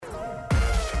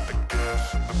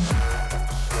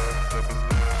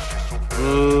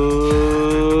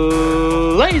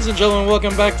Ladies and gentlemen,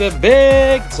 welcome back to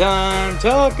Big Time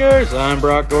Talkers. I'm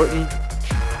Brock Gorton.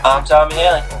 I'm Tommy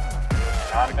Haley.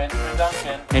 I'm Benjamin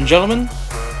Duncan. And gentlemen,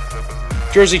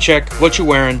 jersey check. What you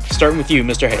wearing? Starting with you,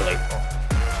 Mr. Haley.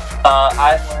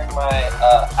 I'm wearing my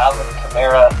Alvin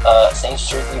Kamara Saints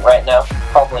jersey right now.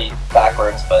 Probably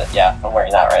backwards, but yeah, I'm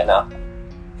wearing that right now.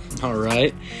 All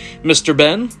right. Mr.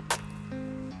 Ben?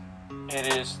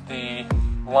 It is the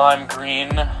lime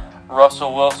green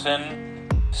Russell Wilson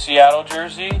Seattle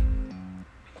jersey.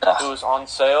 It was on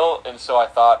sale, and so I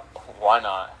thought, why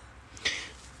not?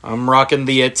 I'm rocking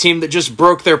the team that just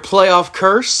broke their playoff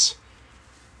curse,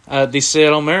 the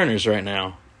Seattle Mariners right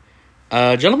now.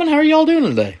 Gentlemen, how are y'all doing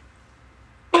today?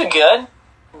 Pretty good.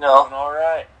 Doing all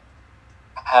right.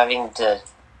 Having to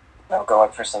go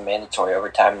in for some mandatory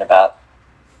overtime in about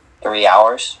 3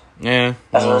 hours. Yeah.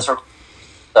 That's what it's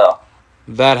so.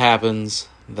 That happens.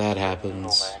 Oh,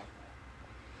 man.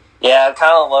 Yeah, I'm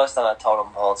kind of the lowest on a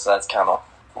totem pole, so that's kind of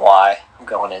why I'm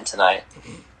going in tonight.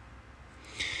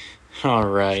 All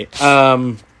right.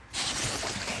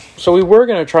 So we were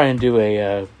going to try and do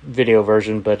a video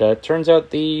version, but it turns out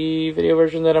the video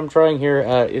version that I'm trying here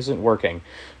isn't working.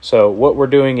 So what we're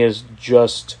doing is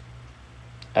just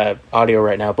audio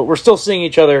right now, but we're still seeing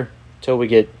each other till we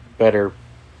get better.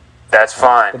 That's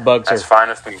fine. The bugs That's are fine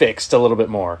with me. fixed a little bit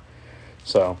more.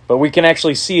 So, but we can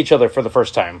actually see each other for the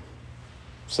first time.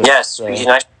 So, Yes, we can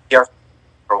actually hear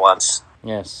for once.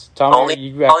 Yes. Tom,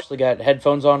 you actually got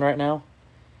headphones on right now?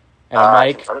 And a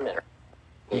mic?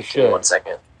 You should. 1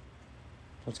 second.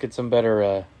 Let's get some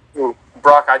better...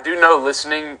 Brock, I do know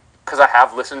listening, because I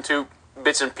have listened to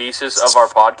bits and pieces of our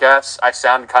podcasts, I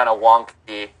sound kind of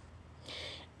wonky.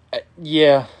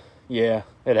 Yeah,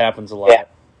 it happens a lot. Yeah.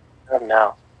 I don't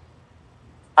know.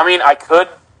 I mean, I could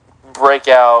break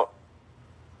out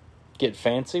Get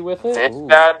fancy with it? this Ooh.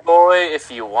 bad boy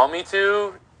if you want me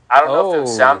to. I don't know if it would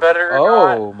sound better or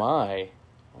not. Oh, my.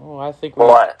 Oh, I think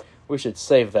What? we should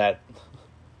save that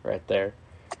right there.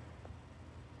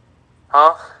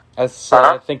 Huh? I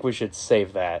think we should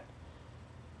save that.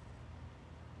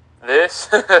 This?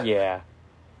 Yeah.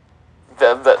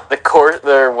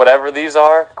 the whatever these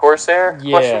are? Corsair?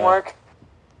 Yeah. Question mark?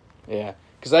 Yeah.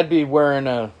 Because I'd be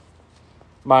wearing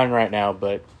mine right now,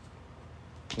 but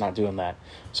not doing that.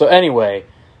 So anyway,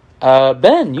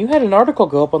 Ben, you had an article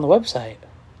go up on the website.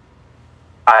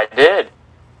 I did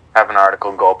have an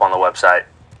article go up on the website.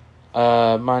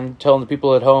 Mind telling the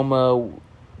people at home,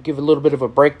 give a little bit of a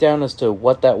breakdown as to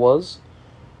what that was?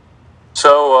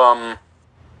 So,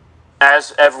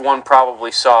 as everyone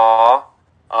probably saw,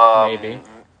 Maybe.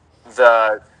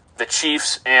 the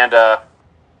Chiefs and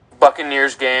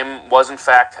Buccaneers game was in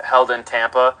fact held in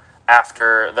Tampa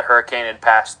after the hurricane had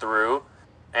passed through,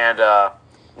 and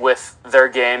with their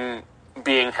game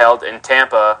being held in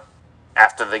Tampa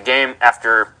after the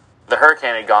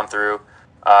hurricane had gone through,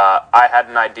 I had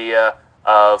an idea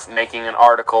of making an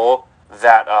article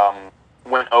that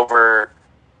went over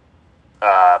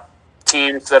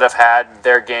teams that have had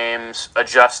their games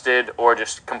adjusted or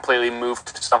just completely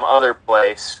moved to some other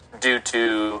place due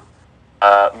to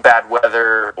bad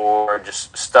weather or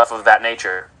just stuff of that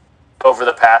nature over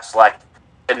the past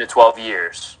 10 to 12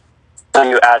 years. So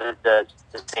you added the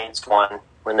Saints one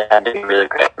when they had to be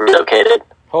relocated?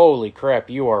 Holy crap,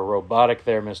 you are robotic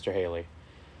there, Mr. Haley.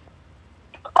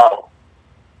 Oh.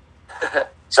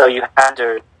 So you had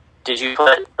to... Did you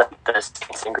put the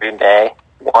Saints in Green Bay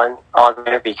one on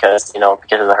there because of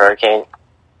the hurricane?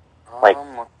 I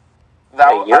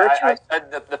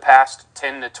said the past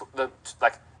 10 to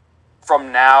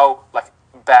from now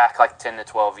back 10 to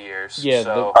 12 years. Yeah,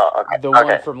 so. the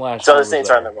one from last year. So the Saints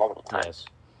are on there multiple times. Yes.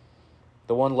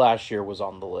 The one last year was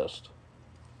on the list.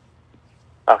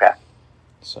 Okay.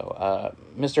 So,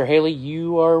 Mr. Haley,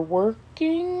 you are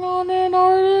working on an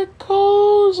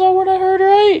article? Is that what I heard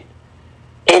right?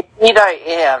 Indeed I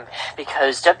am,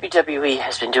 because WWE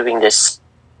has been doing this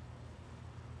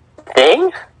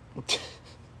thing?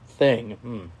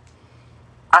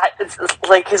 I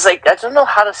don't know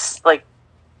how to,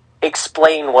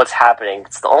 explain what's happening.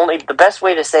 It's the best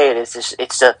way to say it is just,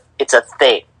 it's a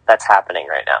thing that's happening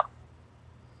right now.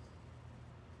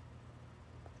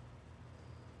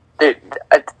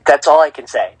 That's all I can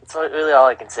say. It's really all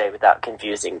I can say without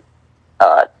confusing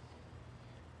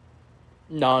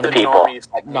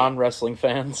non-wrestling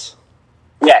fans.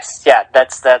 Yes, yeah,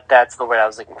 that's the word I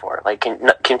was looking for.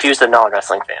 Confuse the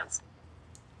non-wrestling fans.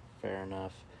 Fair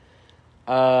enough.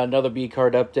 Another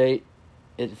B-card update.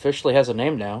 It officially has a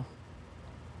name now.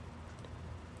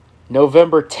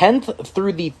 November 10th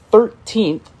through the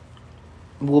 13th,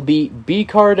 will be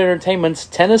B-Card Entertainment's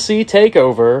Tennessee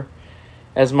Takeover,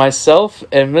 as myself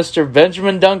and Mr.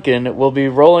 Benjamin Duncan will be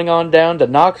rolling on down to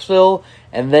Knoxville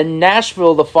and then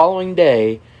Nashville the following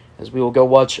day, as we will go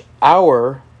watch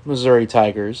our Missouri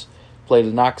Tigers play to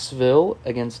Knoxville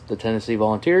against the Tennessee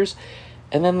Volunteers.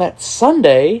 And then that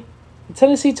Sunday, the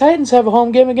Tennessee Titans have a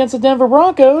home game against the Denver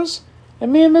Broncos,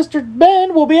 and me and Mr.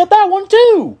 Ben will be at that one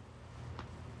too.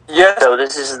 Yes. So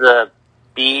this is the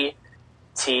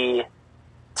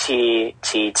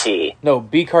BTTTT. No,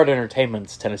 B-Card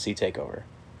Entertainment's Tennessee Takeover.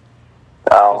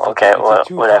 Oh, okay, It's a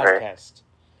two whatever. podcast.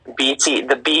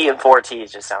 The B and 4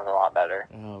 T's just sound a lot better.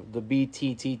 Oh, the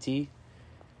BTTT?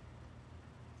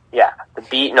 Yeah,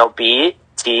 BTTTT.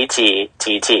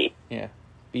 Yeah,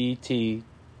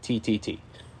 BTTTT.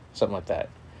 Something like that.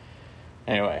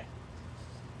 Anyway.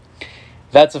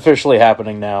 That's officially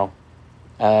happening now.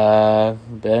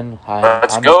 Ben,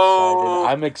 Let's I'm go!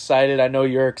 excited. I'm excited. I know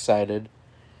you're excited.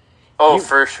 Oh,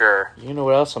 for sure. You know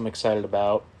what else I'm excited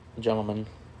about, gentlemen?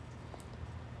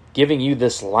 Giving you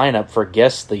this lineup for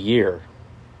Guess the Year.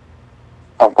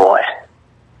 Oh boy.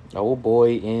 Oh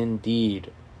boy,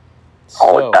 indeed.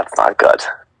 Oh, So, that's not good.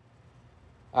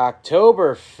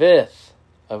 October 5th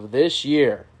of this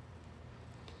year.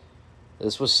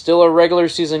 This was still a regular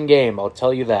season game, I'll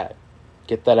tell you that.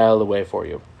 Get that out of the way for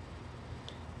you.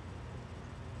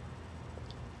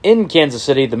 In Kansas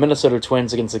City, the Minnesota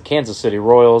Twins against the Kansas City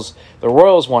Royals. The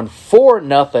Royals won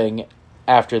 4-0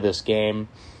 after this game.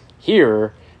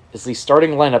 Here is the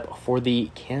starting lineup for the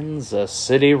Kansas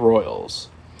City Royals.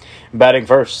 Batting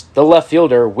first, the left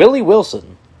fielder, Willie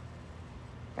Wilson.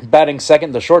 Batting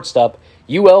second, the shortstop,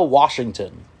 UL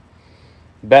Washington.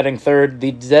 Batting third,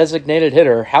 the designated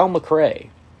hitter, Hal McRae.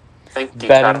 I think you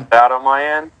Batting- cut out on my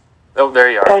end. Oh, there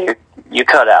you are. Yeah, you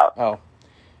cut out. Oh.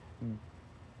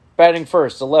 Batting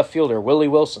first, the left fielder, Willie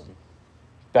Wilson.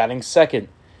 Batting second,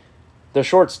 the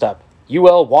shortstop,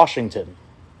 UL Washington.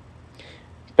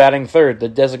 Batting third, the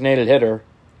designated hitter,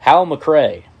 Hal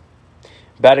McRae.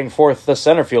 Batting fourth, the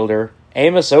center fielder,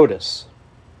 Amos Otis.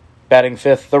 Batting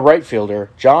fifth, the right fielder,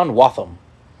 John Watham.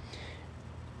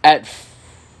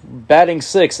 Batting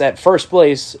sixth, at first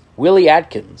base, Willie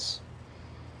Atkins.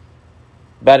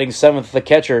 Batting seventh, the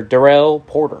catcher, Darrell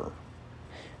Porter.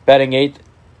 Batting eighth,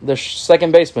 the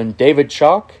second baseman, David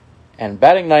Chalk. And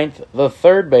batting ninth, the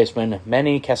third baseman,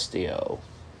 Manny Castillo.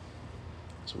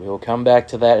 So we will come back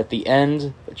to that at the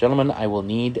end. But gentlemen, I will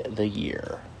need the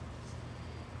year.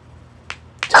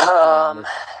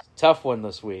 Tough one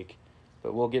this week,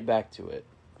 but we'll get back to it.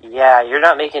 Yeah, you're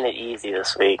not making it easy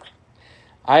this week.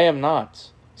 I am not.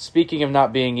 Speaking of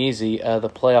not being easy, the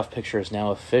playoff picture is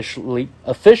now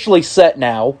officially set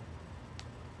now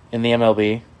in the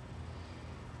MLB.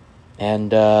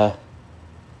 And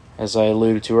as I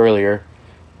alluded to earlier,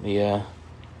 the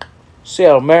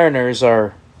Seattle Mariners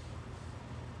are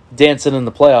dancing in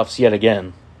the playoffs yet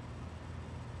again.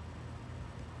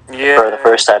 Yeah. For the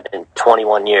first time in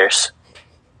 21 years.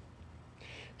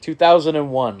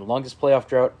 2001, longest playoff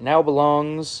drought, now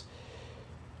belongs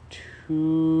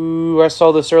to... I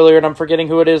saw this earlier and I'm forgetting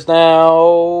who it is now.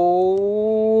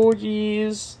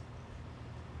 Jeez.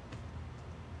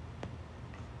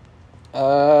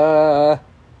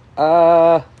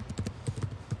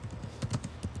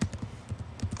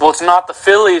 Well, it's not the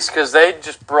Phillies because they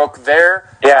just broke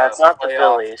their Yeah, it's not the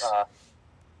Phillies.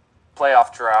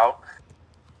 Playoff drought.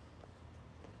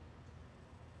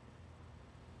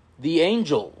 The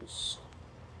Angels.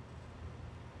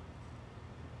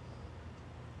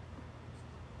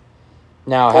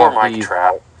 Now Poor have Mike the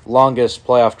Trout. longest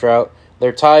playoff drought.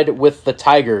 They're tied with the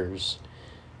Tigers.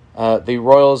 The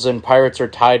Royals and Pirates are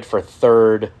tied for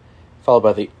third, followed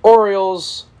by the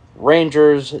Orioles,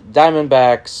 Rangers,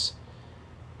 Diamondbacks,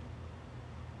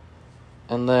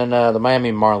 and then the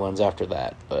Miami Marlins after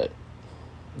that. But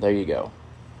there you go.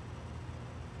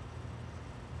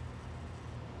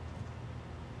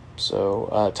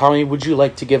 So, Tommy, would you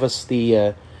like to give us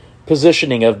the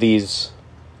positioning of these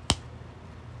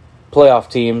playoff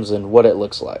teams and what it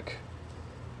looks like?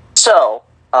 So,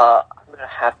 I'm going to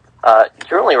have...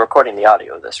 you're only recording the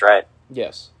audio of this, right?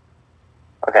 Yes.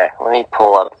 Okay, let me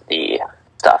pull up the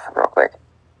stuff real quick.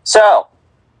 So,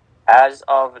 as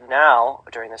of now,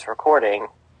 during this recording,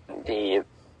 the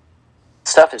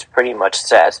stuff is pretty much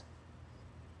set.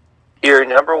 Your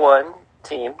number one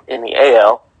team in the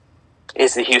AL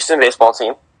is the Houston baseball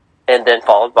team, and then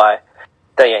followed by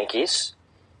the Yankees,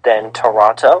 then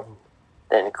Toronto,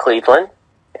 then Cleveland,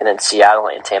 and then Seattle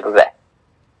and Tampa Bay.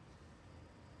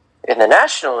 In the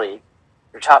National League,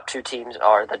 your top two teams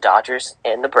are the Dodgers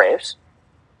and the Braves.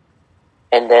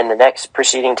 And then the next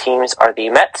preceding teams are the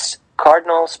Mets,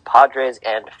 Cardinals, Padres,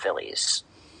 and Phillies.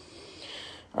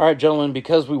 All right, gentlemen,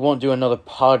 because we won't do another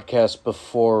podcast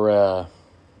before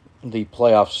the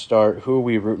playoffs start, who are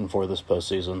we rooting for this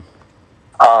postseason?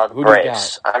 The Who do you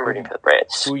Braves. got? I'm rooting for the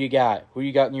Braves. Who you got? Who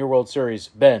you got in your World Series?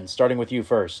 Ben, starting with you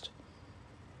first.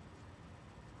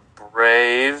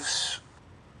 Braves.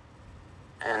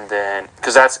 And then,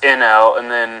 because that's NL, and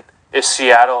then is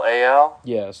Seattle AL?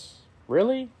 Yes.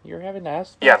 Really? You're having to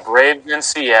ask this? Yeah, Braves and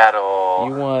Seattle.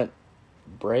 You want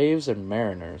Braves and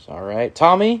Mariners, all right.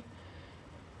 Tommy?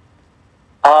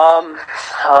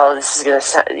 This is gonna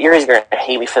sound, you're gonna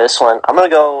hate me for this one. I'm gonna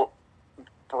go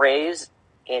Braves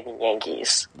and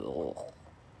Yankees. Look,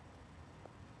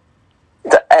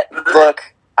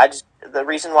 the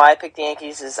reason why I picked the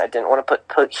Yankees is I didn't want to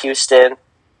put Houston.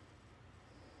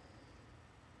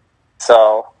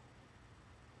 So,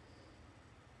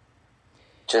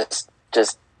 just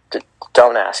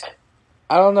don't ask.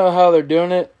 I don't know how they're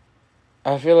doing it.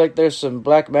 I feel like there's some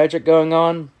black magic going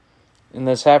on in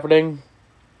this happening.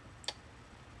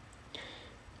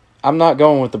 I'm not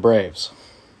going with the Braves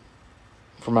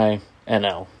for my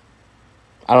NL.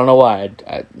 I don't know why.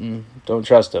 I don't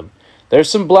trust them.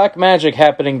 There's some black magic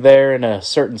happening there in a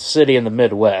certain city in the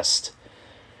Midwest,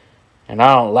 and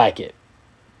I don't like it.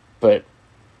 But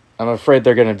I'm afraid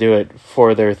they're going to do it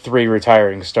for their 3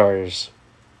 retiring stars.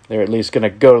 They're at least going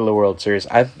to go to the World Series.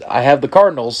 I have the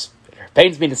Cardinals. It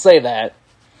pains me to say that.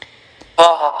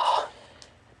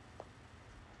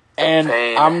 And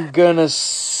I'm going to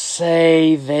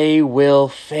say they will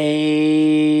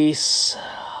face...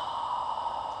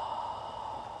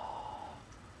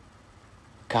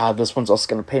 God, this one's also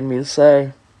going to pain me to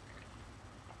say.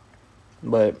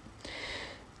 But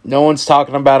no one's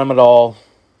talking about them at all.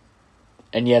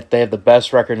 And yet they have the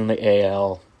best record in the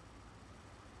AL.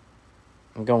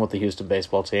 I'm going with the Houston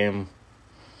baseball team.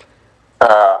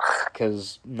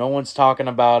 Because no one's talking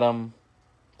about them.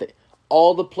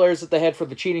 All the players that they had for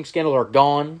the cheating scandal are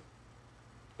gone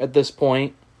at this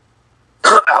point.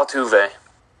 Altuve.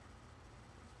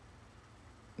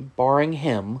 Barring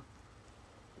him.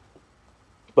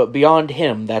 But beyond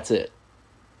him, that's it.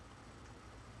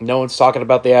 No one's talking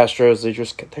about the Astros.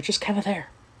 They're just kind of there.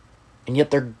 And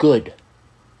yet they're good.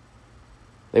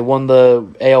 They won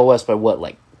the AL West by what,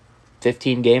 like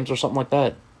 15 games or something like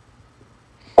that?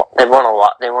 They won a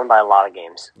lot. They won by a lot of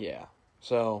games. Yeah.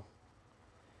 So,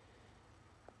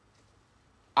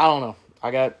 I don't know.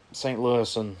 I got St.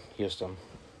 Louis and Houston.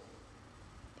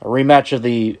 A rematch of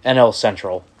the NL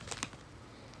Central.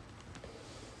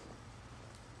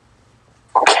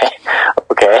 Okay.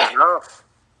 Enough.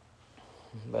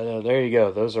 But there you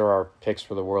go. Those are our picks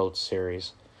for the World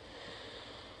Series.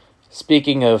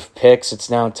 Speaking of picks, it's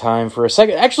now time for a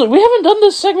segment. Actually, we haven't done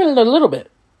this segment in a little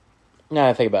bit. Now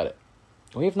I think about it.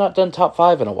 We have not done top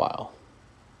 5 in a while.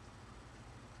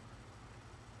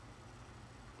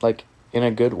 Like, in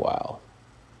a good while.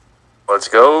 Let's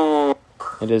go.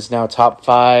 It is now top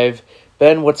 5.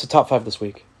 Ben, what's the top 5 this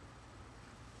week?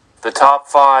 The top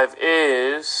 5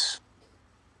 is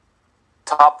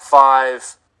top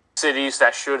 5 cities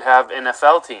that should have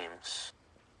NFL teams.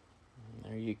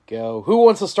 There you go. Who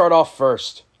wants to start off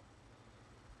first?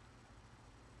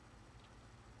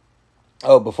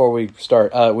 Oh, before we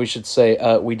start, we should say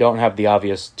we don't have the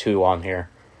obvious 2 on here.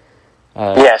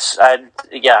 Yes,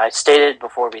 I stated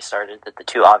before we started that the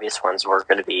 2 obvious ones were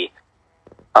going to be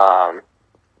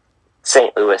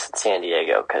St. Louis and San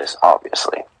Diego, because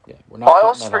obviously. Yeah, we're not. I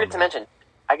also forgot to mention,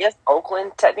 I guess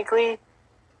Oakland, technically.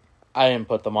 I didn't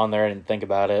put them on there. I didn't think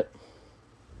about it.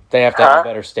 They have to have a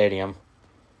better stadium.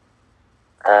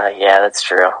 Yeah, that's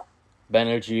true. Ben,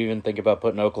 did you even think about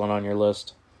putting Oakland on your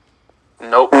list?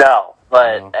 Nope. No,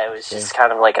 but it was just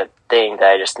kind of like a thing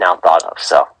that I just now thought of,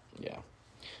 so. Yeah.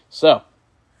 So,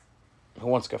 who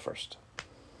wants to go first?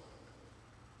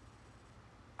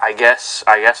 I guess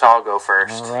I'll go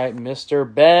first. All right, Mr.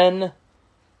 Ben.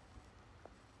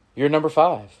 You're number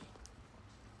 5.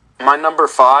 My number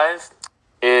 5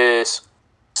 is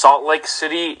Salt Lake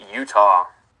City, Utah.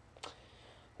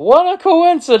 What a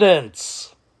coincidence!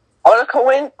 What a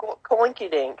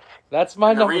coinkydink. That's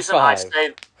my number 5.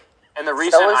 The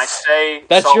reason I say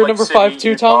that's Salt your Lake number City, 5 too,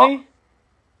 Utah, Tommy?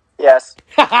 Yes.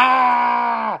 Ha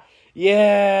ha!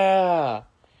 Yeah!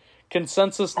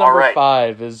 Consensus number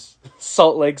 5 is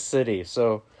Salt Lake City,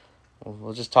 so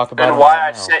we'll just talk about and it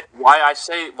why I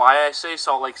say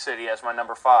Salt Lake City as my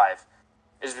number 5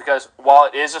 is because while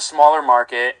it is a smaller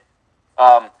market,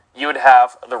 you would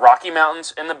have the Rocky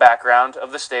Mountains in the background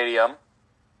of the stadium.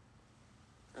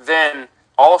 Then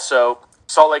also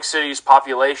Salt Lake City's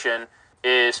population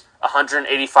is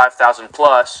 185,000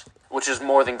 plus, which is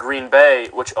more than Green Bay,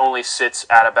 which only sits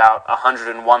at about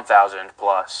 101,000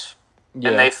 plus. Yeah.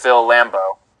 And they fill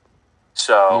Lambeau.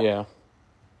 So Yeah.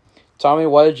 Tommy,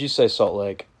 why did you say Salt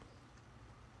Lake?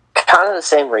 Kind of the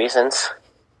same reasons.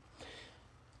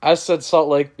 I said Salt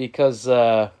Lake because,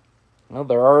 they're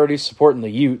already supporting the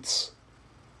Utes.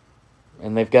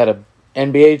 And they've got an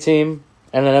NBA team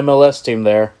and an MLS team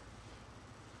there.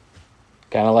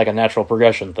 Kind of like a natural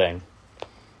progression thing.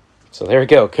 So there we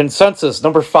go. Consensus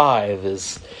number 5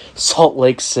 is Salt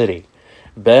Lake City.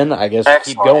 Ben, I guess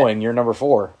Excellent. keep going. You're number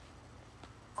 4.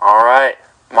 all right,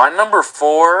 my number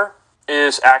 4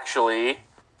 is actually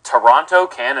Toronto,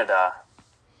 Canada.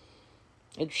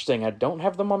 Interesting. I don't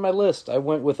have them on my list. I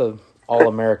went with a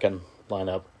All-American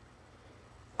lineup.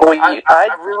 Well,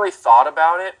 I really thought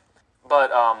about it,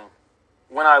 but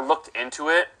when I looked into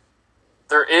it,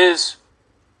 there is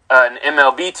an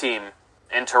MLB team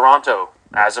in Toronto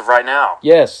as of right now.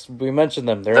 Yes, we mentioned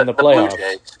them. They're in the Blue playoffs.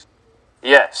 Jays.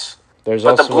 Yes, There's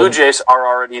but also the Blue Jays are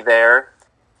already there,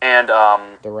 and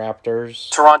the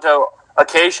Raptors. Toronto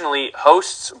occasionally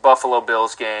hosts Buffalo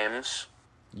Bills games.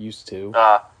 Used to.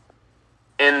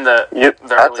 In the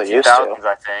That's early a used to. 2000s,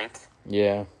 I think.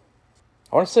 Yeah.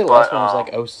 I want to say the last But, one was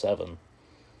like 07.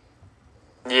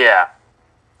 Yeah,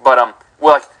 but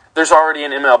there's already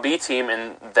an MLB team,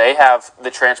 and they have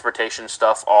the transportation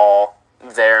stuff all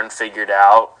there and figured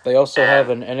out. They also And have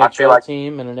an I feel NHL like-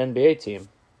 team and an NBA team.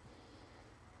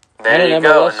 There And you an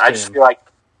go. MLS And I just team. feel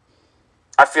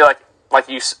like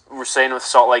you were saying with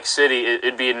Salt Lake City,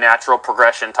 it'd be a natural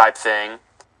progression type thing.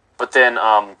 But then,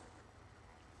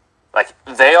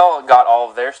 they all got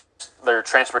all of their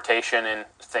transportation and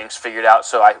things figured out.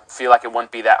 So I feel like it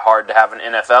wouldn't be that hard to have an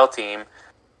NFL team.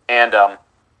 And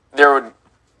there would,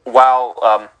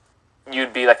 while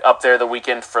you'd be like up there the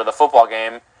weekend for the football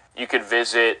game, you could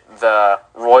visit the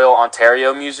Royal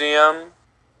Ontario Museum,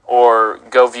 or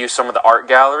go view some of the art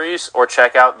galleries, or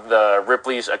check out the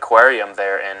Ripley's Aquarium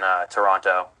there in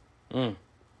Toronto. All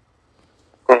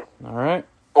right.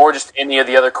 Or just any of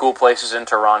the other cool places in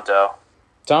Toronto.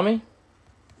 Tommy,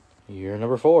 you're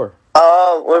number 4.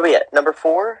 What are we at? Number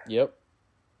 4? Yep.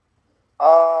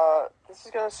 This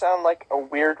is gonna sound like a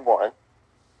weird one.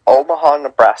 Omaha,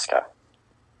 Nebraska.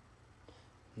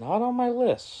 Not on my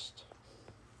list.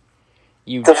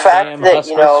 You The fact damn that,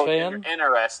 Huskers you know, fan?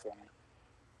 Interesting.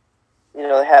 You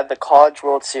know, they had the College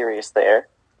World Series there.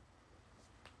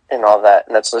 And all that.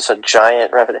 And that's just a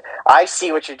giant revenue. I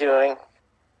see what you're doing.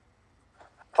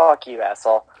 Fuck you,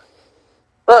 asshole.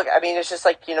 Look, I mean, it's just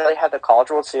like, you know, they have the College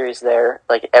World Series there.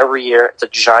 Like, every year, it's a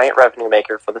giant revenue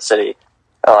maker for the city.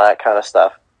 All that kind of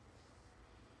stuff.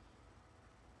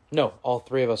 No, all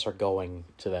 3 of us are going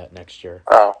to that next year.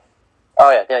 Oh,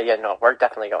 yeah, no, we're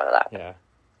definitely going to that. Yeah.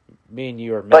 Me and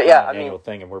you are But making yeah, an I mean, annual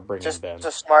thing, and we're bringing Ben. It's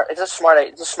a smart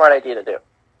idea to do.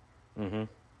 Mm-hmm.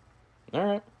 All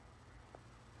right.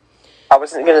 I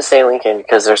wasn't going to say Lincoln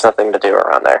because there's nothing to do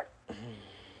around there.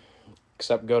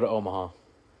 Except go to Omaha.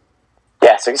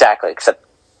 Yes, exactly. Except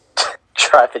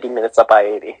drive 50 minutes up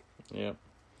I-80. Yep.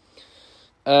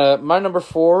 My number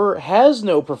 4 has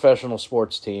no professional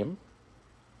sports team,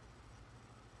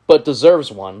 but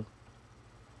deserves one.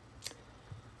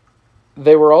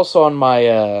 They were also on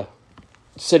my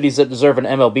cities that deserve an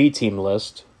MLB team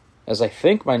list, as I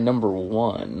think my number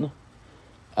 1.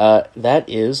 That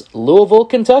is Louisville,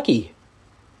 Kentucky.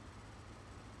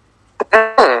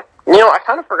 You know, I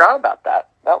kind of forgot about that.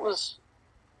 That was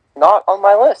not on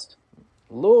my list.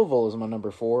 Louisville is my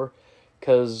number 4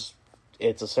 because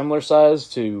it's a similar size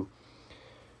to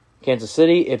Kansas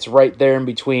City. It's right there in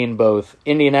between both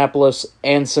Indianapolis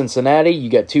and Cincinnati. You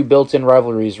got 2 built-in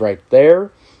rivalries right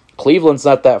there. Cleveland's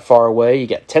not that far away. You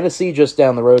got Tennessee just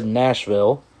down the road in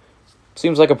Nashville.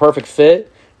 Seems like a perfect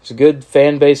fit. There's a good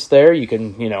fan base there. You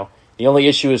can, the only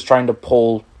issue is trying to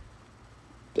pull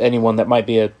anyone that might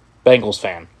be a Bengals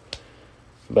fan.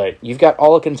 But you've got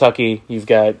all of Kentucky. You've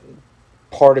got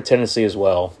part of Tennessee as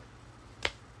well.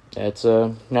 It's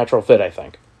a natural fit, I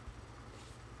think.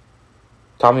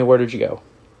 Tommy, where did you go?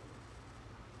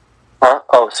 Huh?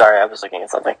 Oh, sorry, I was looking at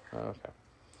something. Okay.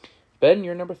 Ben,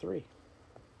 you're number 3.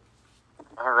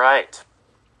 All right.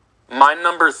 My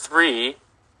number 3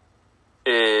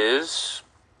 is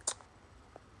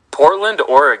Portland,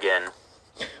 Oregon.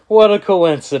 What a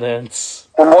coincidence.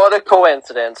 What a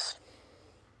coincidence.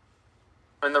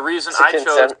 And the reason It's a I chose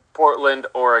consent. Portland,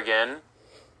 Oregon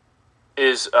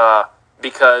is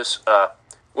because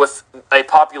with a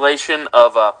population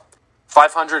of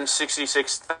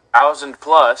 566,000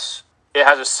 plus, it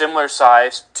has a similar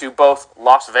size to both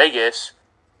Las Vegas,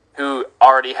 who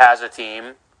already has a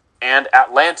team, and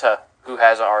Atlanta, who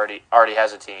already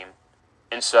has a team.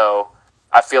 And so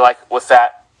I feel like with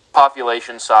that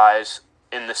population size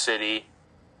in the city,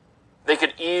 they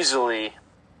could easily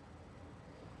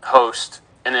host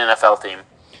an NFL team.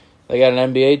 They got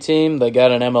an NBA team. They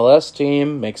got an MLS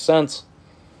team. Makes sense.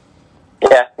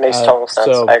 Yeah, makes total sense.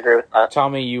 So, I agree with that.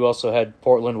 Tommy, you also had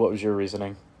Portland. What was your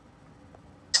reasoning?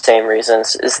 Same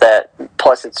reasons. Is that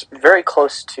plus it's very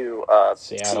close to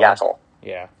Seattle.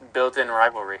 Yeah. Built-in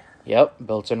rivalry. Yep,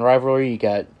 built-in rivalry. You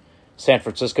got San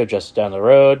Francisco just down the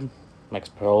road. Makes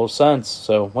total sense.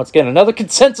 So, once again, another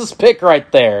consensus pick right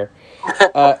there.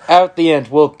 At the end,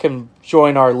 we'll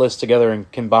join our list together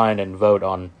and combine and vote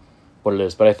on what it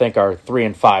is. But I think our 3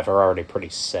 and 5 are already pretty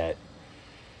set.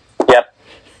 Yep.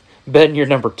 Ben, you're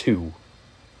number 2.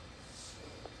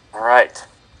 All right.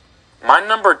 My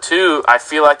number 2, I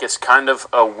feel like it's kind of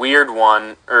a weird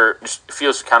one, or just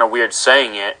feels kind of weird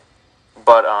saying it,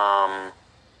 but, let's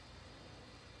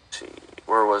see,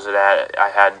 where was it at? I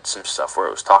had some stuff where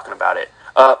it was talking about it.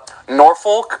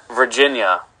 Norfolk,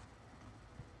 Virginia.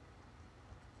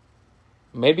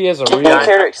 Maybe as a Can you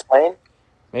care to explain?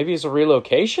 Maybe as a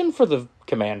relocation for the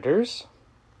Commanders.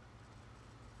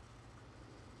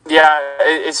 Yeah,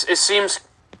 it seems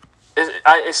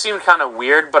kind of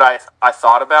weird, but I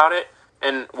thought about it,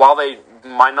 and while they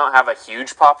might not have a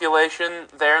huge population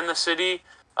there in the city,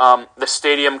 the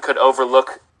stadium could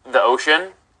overlook the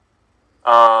ocean.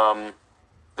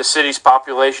 The city's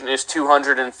population is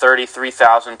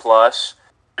 233,000 plus,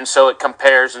 and so it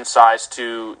compares in size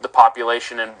to the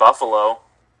population in Buffalo,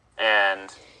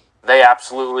 and they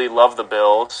absolutely love the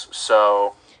Bills,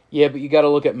 so... Yeah, but you got to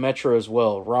look at metro as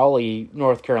well. Raleigh,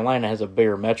 North Carolina has a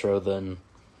bigger metro than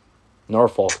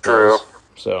Norfolk True. does.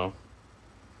 So,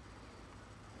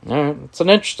 all right, it's an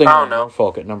interesting I don't know.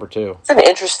 Norfolk at number 2. It's an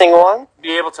interesting one.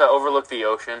 Be able to overlook the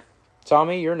ocean.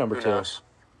 Tommy, you're number Who 2. knows?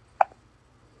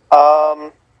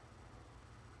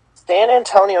 San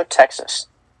Antonio, Texas.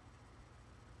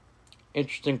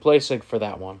 Interesting placing for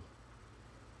that one.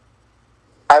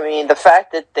 I mean, the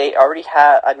fact that they already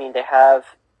have, they have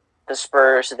the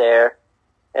Spurs there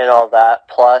and all that,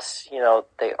 plus,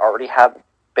 they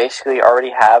basically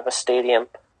already have a stadium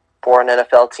for an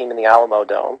NFL team in the Alamo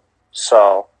Dome.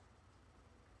 So,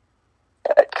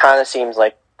 it kind of seems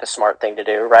like the smart thing to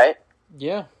do, right?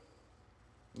 Yeah.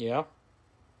 Yeah.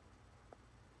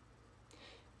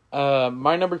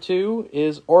 My number 2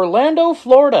 is Orlando,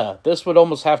 Florida. This would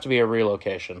almost have to be a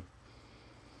relocation.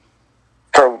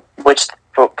 For which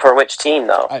team,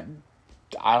 though? I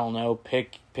don't know.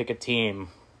 Pick a team.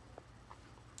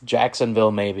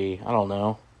 Jacksonville, maybe. I don't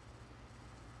know.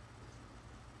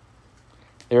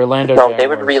 The Orlando No, Jaguars. they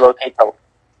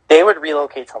would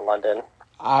relocate to London.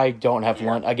 I don't have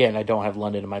London. Again, I don't have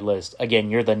London in my list. Again,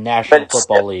 you're the National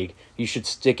Football League. You should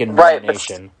stick in one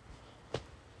nation.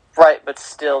 Right, but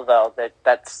still, though,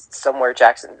 that's somewhere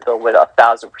Jacksonville would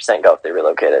 1,000% go if they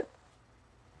relocated.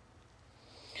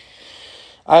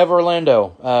 I have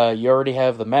Orlando. You already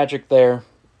have the Magic there.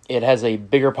 It has a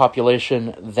bigger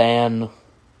population than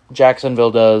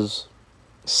Jacksonville does.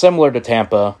 Similar to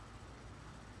Tampa.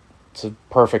 It's a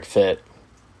perfect fit.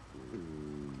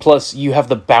 Plus, you have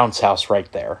the Bounce House right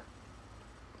there.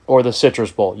 Or the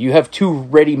Citrus Bowl. You have 2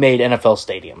 ready-made NFL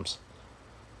stadiums.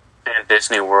 And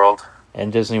Disney World.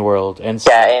 And Disney World. And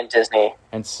and Disney.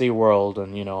 And SeaWorld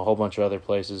and, a whole bunch of other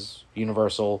places.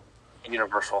 Universal.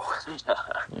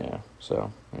 Yeah, so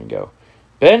there you go.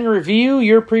 Ben, review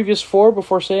your previous 4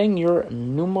 before saying your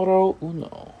numero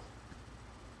uno.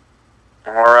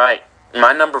 All right.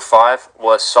 My number 5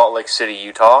 was Salt Lake City,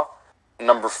 Utah.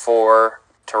 Number 4,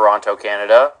 Toronto,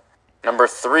 Canada. Number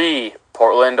 3,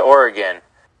 Portland, Oregon.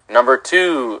 Number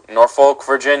 2, Norfolk,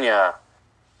 Virginia.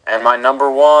 And my number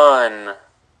 1...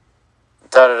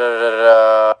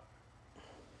 My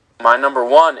number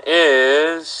 1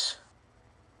 is...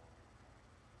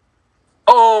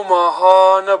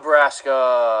 Omaha,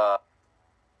 Nebraska.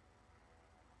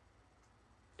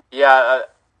 Yeah,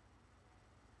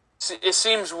 it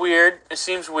seems weird.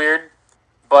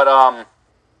 But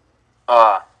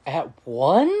At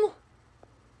 1?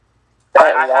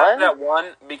 I have that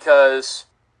 1 because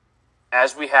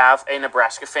as we have a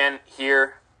Nebraska fan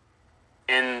here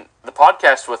in the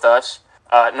podcast with us,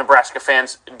 Nebraska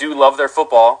fans do love their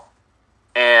football,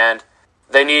 and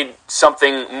they need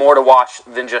something more to watch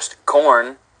than just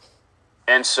corn,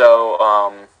 and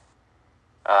so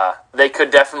they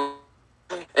could definitely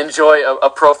enjoy a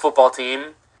pro football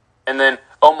team. And then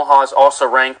Omaha is also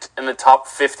ranked in the top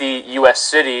 50 U.S.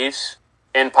 cities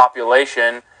in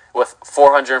population with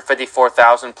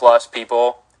 454,000 plus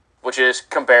people, which is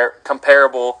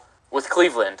comparable with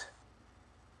Cleveland.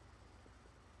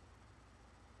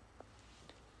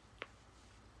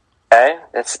 Okay,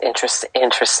 that's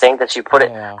interesting that you put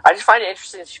it. Yeah. I just find it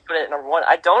interesting that you put it at number 1.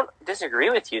 I don't disagree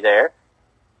with you there.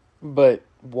 But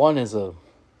 1 is a...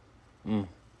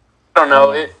 don't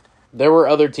know. There were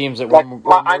other teams that were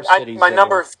more cities. My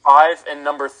number 5 and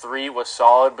number 3 was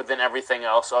solid, but then everything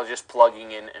else I was just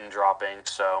plugging in and dropping.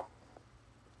 So,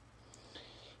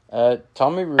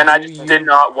 Tommy, and I just did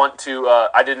not want to.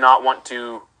 I did not want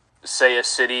to say a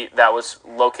city that was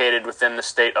located within the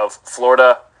state of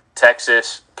Florida,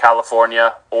 Texas,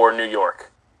 California, or New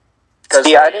York. Because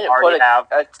I didn't put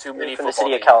too many from the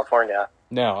city of California.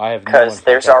 No, I have because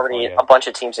there's already a bunch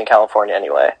of teams in California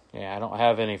anyway. Yeah, I don't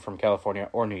have any from California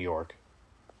or New York.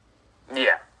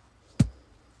 Yeah.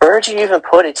 Where would you even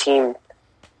put a team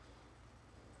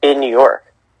in New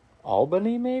York?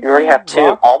 Albany, maybe? You already have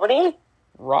two. Albany?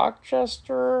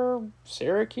 Rochester,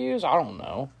 Syracuse? I don't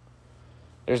know.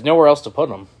 There's nowhere else to put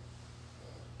them.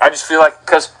 I just feel like,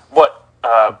 because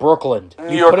Brooklyn.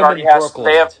 New York already has.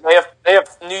 They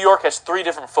have. New York has 3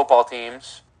 different football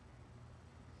teams.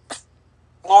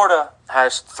 Florida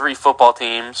has 3 football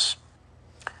teams.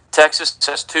 Texas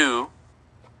has 2.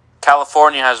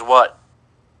 California has what?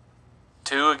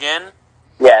 2 again?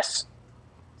 Yes.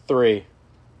 3.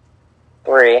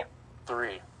 3.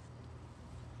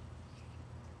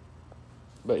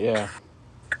 But yeah.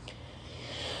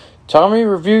 Tommy,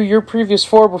 review your previous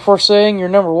 4 before saying your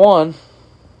number 1.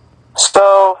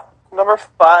 So, number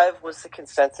 5 was the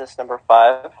consensus number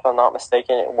 5. If I'm not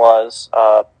mistaken, it was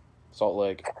Salt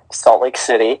Lake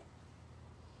City.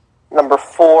 Number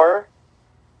 4,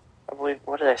 I believe,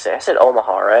 what did I say? I said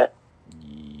Omaha, right?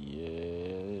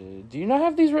 Yeah. Do you not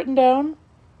have these written down?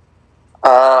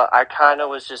 I kind of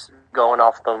was just going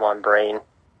off them on brain.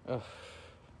 Ugh.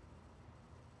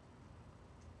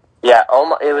 Yeah,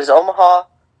 it was Omaha,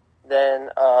 then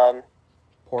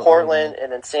Portland,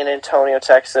 and then San Antonio,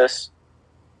 Texas.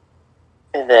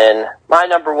 And then my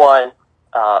number 1,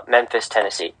 Memphis,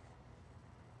 Tennessee.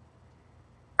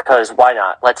 Because why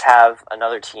not? Let's have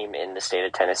another team in the state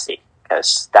of Tennessee.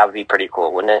 Because that would be pretty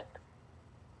cool, wouldn't it?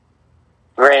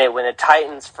 Granted, when the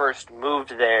Titans first moved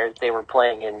there, they were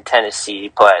playing in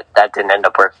Tennessee, but that didn't end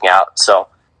up working out. So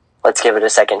let's give it a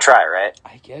second try, right?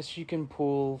 I guess you can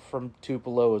pull from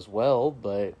Tupelo as well,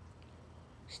 but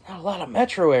there's not a lot of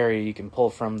metro area you can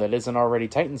pull from that isn't already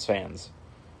Titans fans.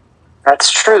 That's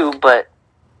true, but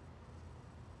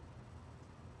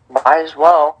might as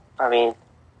well. I mean,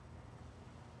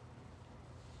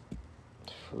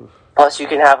 plus you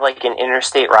can have like an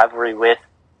interstate rivalry with,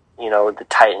 the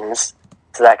Titans,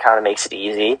 so that kind of makes it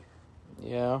easy.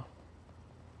 Yeah,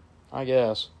 I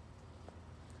guess.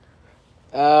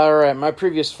 Alright, my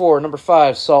previous 4. Number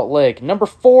 5, Salt Lake. Number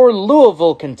 4,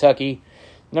 Louisville, Kentucky.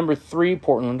 Number 3,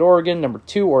 Portland, Oregon. Number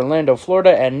 2, Orlando,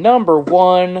 Florida. And number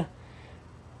 1,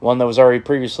 one that was already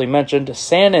previously mentioned,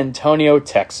 San Antonio,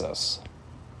 Texas.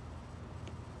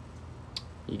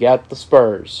 You got the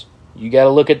Spurs. You got to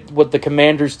look at what the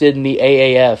Commanders did in the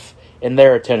AAF in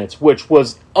their attendance, which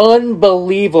was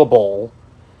unbelievable.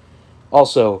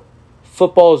 Also,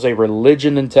 football is a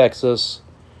religion in Texas.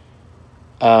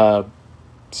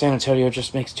 San Antonio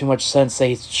just makes too much sense.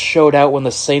 They showed out when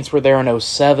the Saints were there in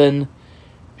 2007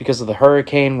 because of the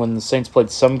hurricane, when the Saints played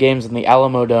some games in the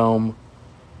Alamo Dome.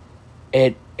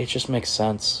 It just makes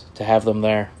sense to have them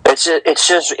there.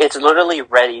 It's literally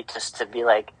ready just to be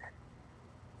like,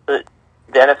 the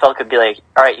NFL could be like,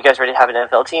 all right, you guys ready to have an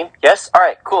NFL team? Yes? All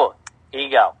right, cool. Here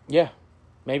you go. Yeah.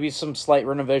 Maybe some slight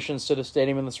renovations to the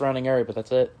stadium in the surrounding area, but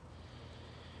that's it.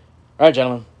 All right,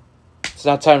 gentlemen. It's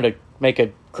now time to make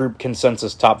a group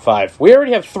consensus top 5. We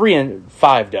already have 3 and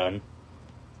 5 done.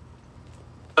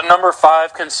 The number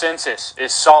 5 consensus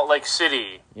is Salt Lake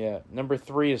City. Yeah, number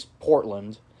 3 is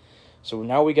Portland. So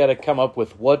now we got to come up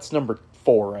with what's number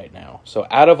 4 right now. So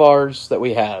out of ours that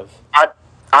we have,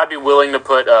 I'd be willing to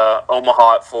put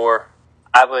Omaha at 4.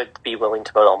 I would be willing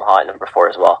to put Omaha at number 4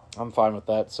 as well. I'm fine with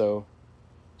that. So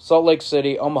Salt Lake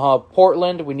City, Omaha,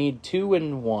 Portland. We need 2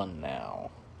 and 1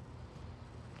 now.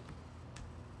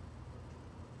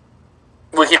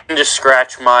 We can just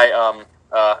scratch my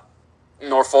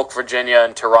Norfolk, Virginia,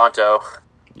 and Toronto.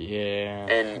 Yeah.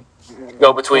 And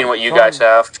go between what you guys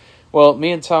have. Well,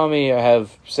 me and Tommy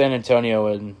have San Antonio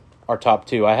in our top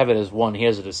 2. I have it as 1. He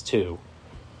has it as 2.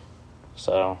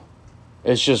 So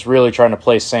it's just really trying to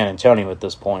place San Antonio at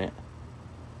this point.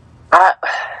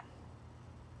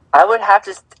 I would have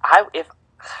to. If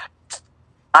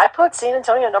I put San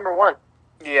Antonio at number 1.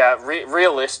 Yeah,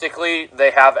 realistically,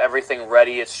 they have everything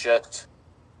ready. It's just,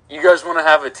 you guys want to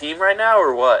have a team right now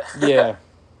or what? Yeah.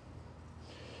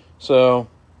 So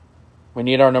we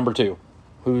need our number 2.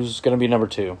 Who's going to be number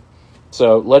 2?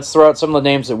 So let's throw out some of the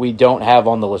names that we don't have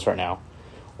on the list right now.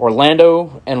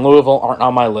 Orlando and Louisville aren't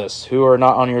on my list. Who are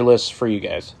not on your list for you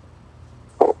guys?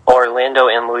 Orlando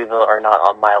and Louisville are not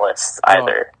on my list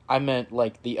either. No, I meant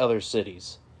like the other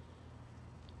cities.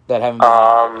 that haven't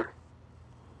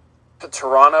been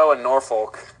Toronto and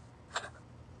Norfolk.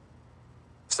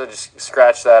 So just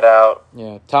scratch that out.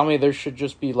 Yeah, Tommy, there should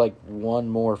just be like one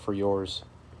more for yours.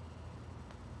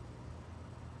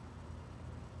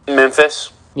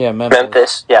 Memphis. Yeah,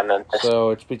 Memphis. Yeah, Memphis.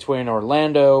 So it's between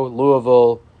Orlando,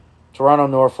 Louisville, Toronto,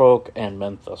 Norfolk, and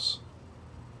Memphis.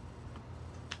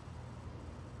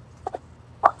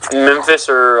 Memphis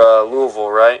or Louisville,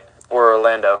 right? Or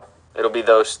Orlando. It'll be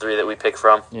those three that we pick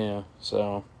from. Yeah,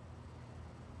 so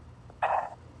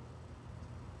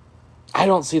I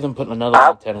don't see them putting another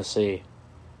one in Tennessee.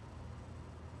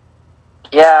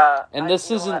 Yeah. And this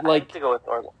isn't I like... have to go with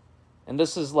Orlando. And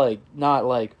this is like not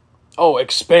like, oh,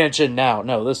 expansion now.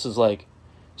 No, this is like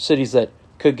cities that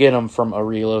could get them from a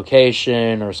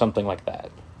relocation or something like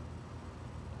that.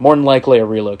 More than likely a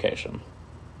relocation.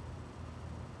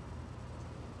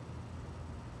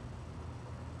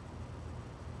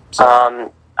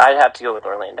 So, I'd have to go with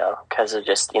Orlando because of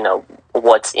just,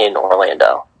 what's in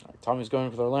Orlando. Tommy's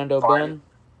going with Orlando, Fine. Ben.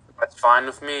 That's fine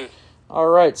with me. All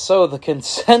right, so the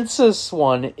consensus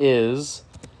one is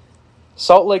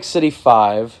Salt Lake City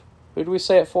 5. Who do we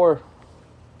say it for?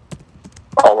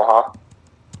 Omaha.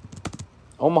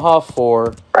 Omaha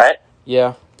 4. Right?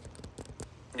 Yeah.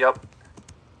 Yep.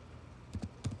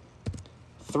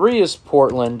 3 is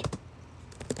Portland.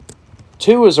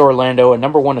 2 is Orlando, and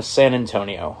number 1 is San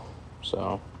Antonio.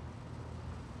 So,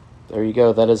 there you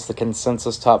go. That is the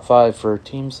consensus top 5 for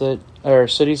teams that are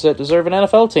cities that deserve an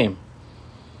NFL team.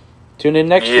 Tune in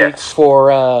next week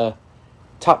for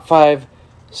top 5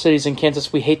 cities in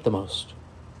Kansas we hate the most.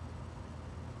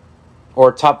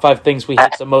 Or top 5 things we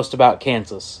hate the most about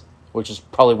Kansas, which is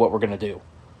probably what we're going to do.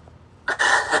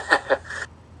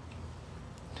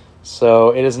 So,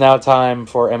 it is now time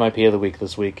for MIP of the Week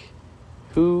this week.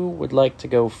 Who would like to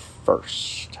go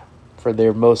first for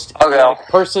their most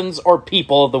persons or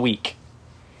people of the week?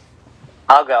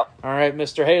 I'll go. All right,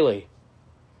 Mr. Haley.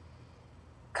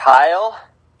 Kyle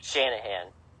Shanahan.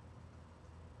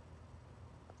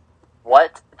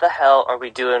 What the hell are we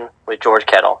doing with George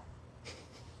Kittle?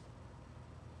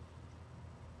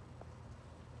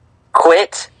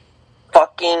 Quit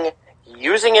fucking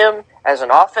using him as an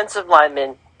offensive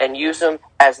lineman and use him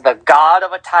as the god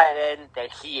of a tight end that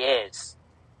he is.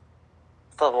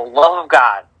 For the love of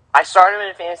God. I started him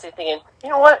in fantasy thinking, you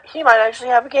know what? He might actually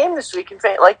have a game this week in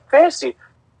fantasy.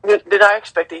 Did I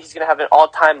expect that he's going to have an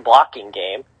all-time blocking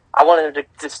game? I wanted him to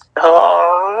just...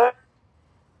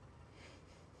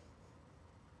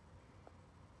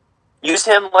 use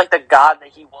him like the god that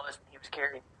he was when he was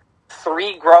carrying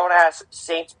 3 grown-ass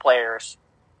Saints players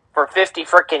for 50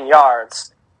 freaking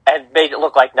yards and made it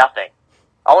look like nothing.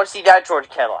 I want to see that George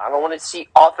Kittle. I don't want to see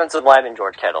offensive lineman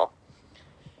George Kittle.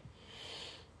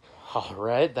 All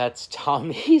right, that's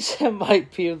Tommy's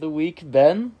MIP of the week.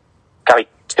 Ben? Got me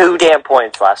 2 damn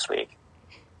points last week.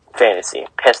 Fantasy.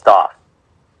 Pissed off.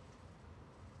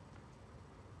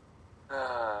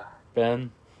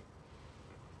 Ben?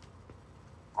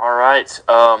 All right.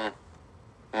 My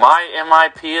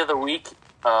MIP of the week,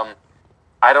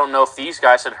 I don't know if these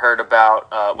guys had heard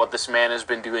about what this man has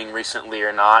been doing recently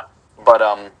or not, but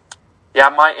yeah,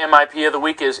 my MIP of the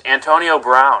week is Antonio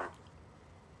Brown.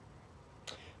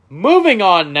 Moving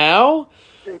on now.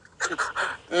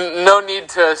 No need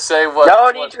to say what... No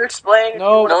need to explain.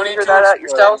 No need need to to that out explain.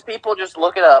 yourselves, people. Just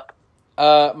look it up.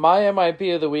 My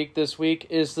MIP of the week this week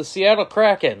is the Seattle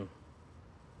Kraken.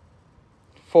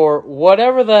 For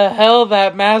whatever the hell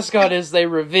that mascot is they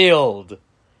revealed.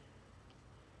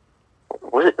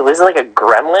 Was it like a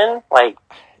gremlin? Like,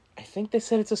 I think they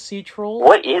said it's a sea troll.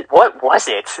 what was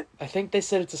it? I think they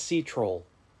said it's a sea troll.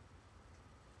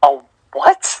 Oh,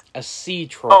 what? A sea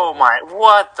troll. Oh my,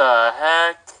 what the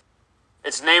heck?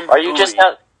 It's named Are you Bowie.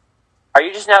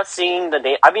 just now seeing the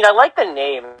name? I mean, I like the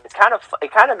name. It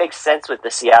kind of makes sense with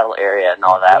the Seattle area and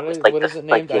all that. What is it named?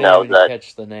 Like, I didn't even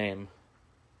catch the name.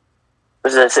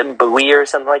 Was it some Bowie or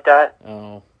something like that?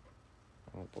 Oh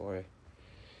boy.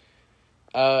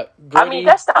 I mean,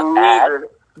 that's not bad.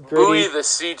 Bowie the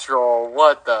Sea Troll,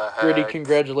 what the heck? Gritty,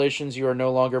 congratulations, you are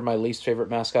no longer my least favorite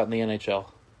mascot in the NHL.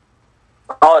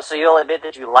 Oh, so you'll admit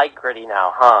that you like Gritty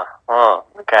now, huh? Oh,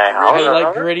 okay. I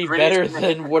like Gritty Gritty's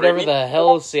better than whatever Gritty? the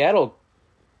hell Seattle.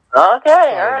 Okay,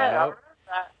 all right. out.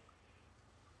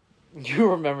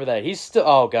 You remember that. He's still...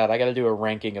 Oh, God, I gotta do a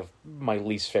ranking of my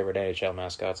least favorite NHL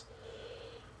mascots.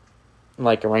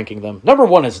 Like, ranking them. Number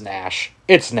 1 is Nash.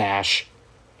 It's Nash.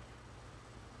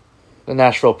 The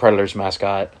Nashville Predators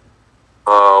mascot.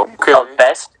 Okay. Oh,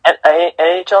 best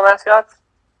NHL mascots?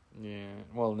 Yeah,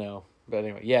 well, no. But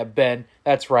anyway, yeah, Ben,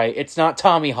 that's right. It's not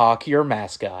Tommy Hawk, your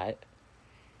mascot.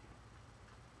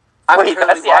 I'm Wait, clearly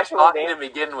that's the actual talking name to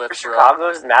begin with, bro.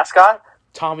 Chicago's mascot?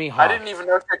 Tommy Hawk. I didn't even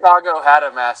know Chicago had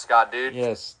a mascot, dude.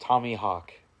 Yes, Tommy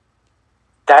Hawk.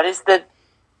 That is the...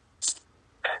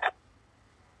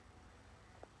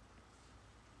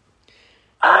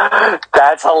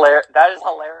 That's hilarious. That is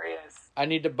hilarious.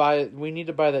 We need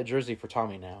to buy that jersey for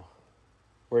Tommy now,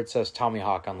 where it says Tommy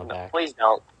Hawk on the back. Please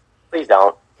don't. Please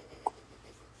don't.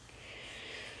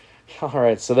 All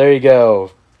right, so there you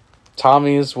go.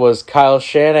 Tommy's was Kyle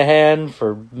Shanahan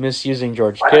for misusing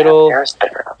George Kittle.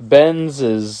 Ben's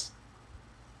is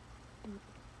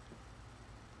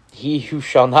He Who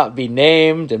Shall Not Be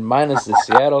Named, and mine is the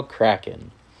Seattle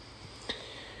Kraken.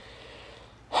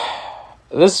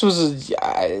 This was...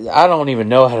 I don't even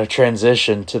know how to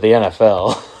transition to the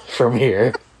NFL from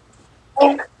here.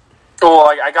 Well,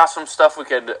 I got some stuff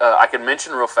I could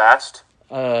mention real fast.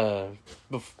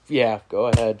 Yeah, go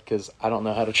ahead, because I don't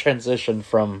know how to transition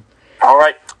from... All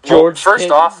right. George well, first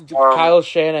off, Kyle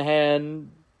Shanahan,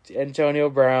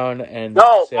 Antonio Brown, and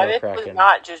no, Seattle this Kraken. was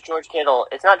not just George Kittle.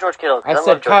 It's not George Kittle. I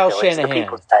said Kyle Shanahan. It's the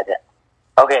people said it.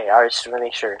 Okay, I just want to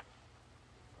make sure.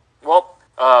 Well,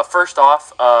 first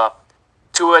off,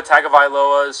 Tua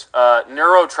Tagovailoa's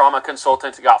neurotrauma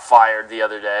consultant got fired the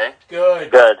other day.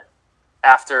 Good.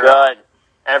 After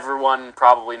everyone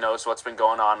probably knows what's been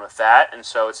going on with that, and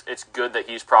so it's good that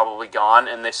he's probably gone.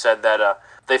 And they said that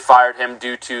they fired him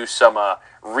due to some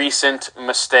recent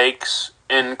mistakes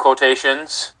in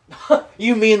quotations.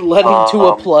 You mean letting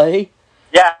Tua play?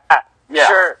 Yeah,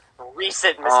 sure.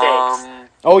 Recent mistakes.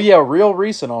 Oh yeah, real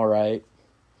recent. All right.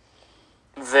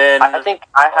 Then I think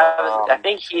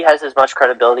he has as much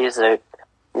credibility as a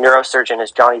neurosurgeon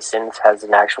as Johnny Sins has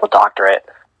an actual doctorate.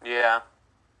 Yeah.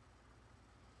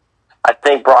 I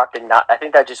think Brock did not. I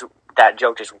think that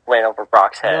joke just went over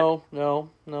Brock's head.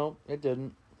 No, it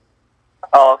didn't.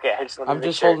 Oh, okay. I'm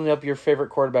just holding up your favorite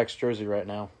quarterback's jersey right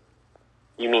now.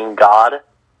 You mean God?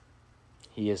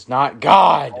 He is not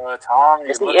God. Tom,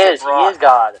 Yes, he is. He is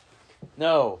God.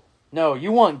 No,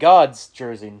 you want God's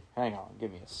jersey. Hang on,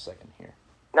 give me a second here.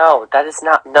 No, that is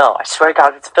not. No, I swear to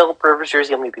God, if it's Philip Rivers'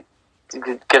 jersey, I'm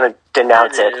gonna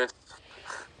denounce it.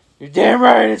 You're damn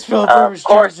right, it's Philip Rivers'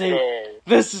 jersey. It is.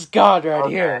 This is God right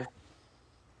here.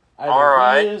 Either all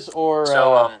right. He is or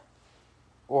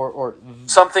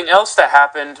something else that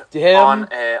happened him?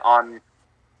 on.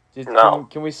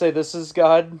 Can we say this is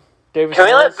God, Davis? Can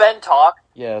we let Ben talk?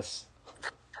 Yes.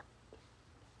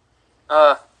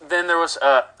 Then there was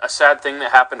a sad thing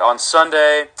that happened on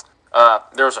Sunday.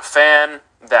 There was a fan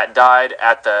that died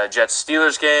at the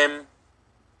Jets-Steelers game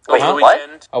over the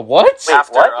weekend. A what?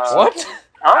 After, what? What?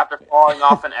 After falling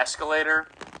off an escalator.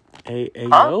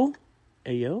 Ayo?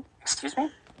 Excuse me?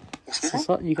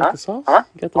 You got the sauce? Huh?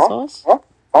 You got the sauce? Huh?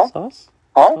 Sauce?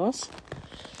 Huh? Sauce?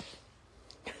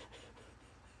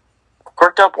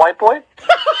 Quirked up white boy?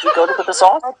 You go to put the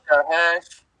sauce? What the heck?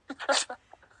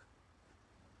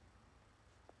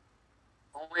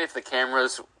 Only if the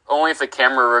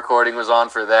camera recording was on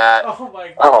for that. Oh my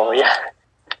God. Oh, yeah.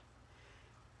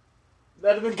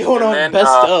 That'd have been going on then,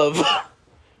 best of.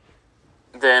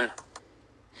 Then,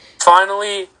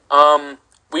 finally,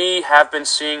 we have been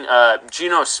seeing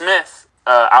Geno Smith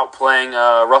outplaying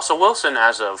Russell Wilson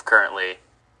as of currently,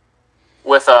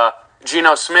 with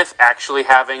Geno Smith actually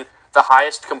having the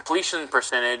highest completion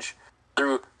percentage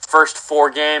through first 4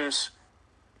 games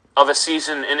of a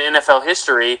season in NFL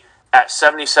history at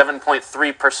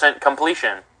 77.3%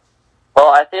 completion. Well,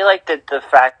 I feel like the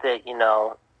fact that,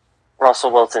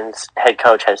 Russell Wilson's head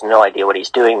coach has no idea what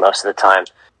he's doing most of the time.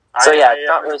 So, I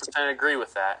not really, 100% agree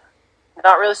with that.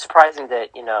 not really surprising that,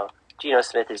 Geno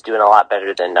Smith is doing a lot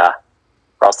better than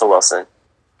Russell Wilson.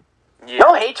 Yeah.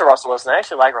 No hate to Russell Wilson. I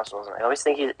actually like Russell Wilson. I always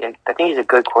think he's a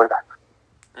good quarterback.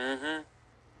 Mm-hmm.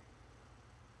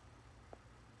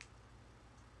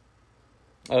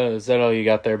 Is that all you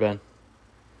got there, Ben?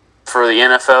 For the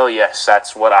NFL, yes,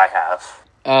 that's what I have.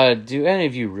 Do any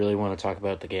of you really want to talk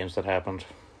about the games that happened?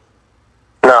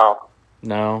 No.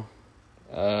 No?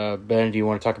 Ben, do you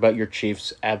want to talk about your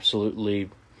Chiefs absolutely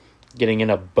getting in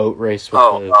a boat race with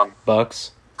the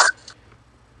Bucks?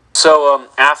 So,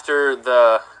 after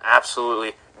the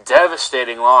absolutely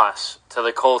devastating loss to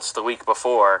the Colts the week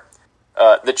before,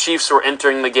 the Chiefs were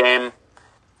entering the game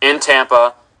in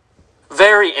Tampa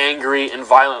very angry and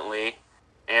violently,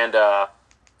 and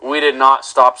we did not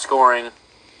stop scoring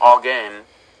all game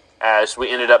as we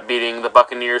ended up beating the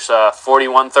Buccaneers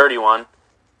 41-31.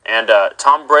 And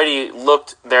Tom Brady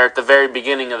looked there at the very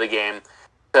beginning of the game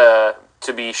to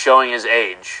be showing his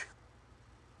age.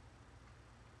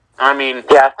 I mean,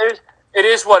 Yeah, it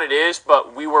is what it is,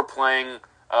 but we were playing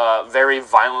very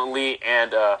violently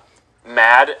and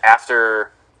mad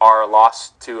after our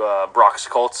loss to Brock's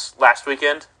Colts last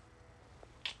weekend.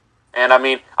 And, I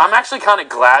mean, I'm actually kind of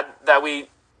glad that we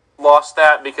lost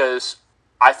that because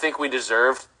I think we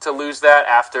deserved to lose that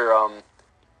after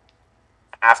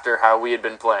how we had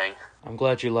been playing. I'm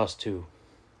glad you lost too.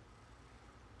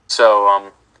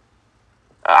 So,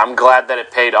 I'm glad that it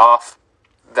paid off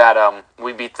that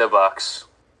we beat the Bucs.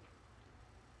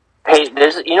 Hey,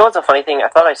 you know what's a funny thing? I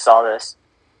thought I saw this.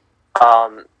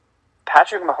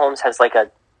 Patrick Mahomes has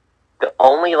the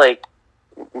only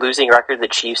losing record the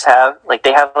Chiefs have.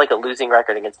 They have a losing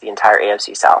record against the entire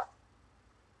AFC South,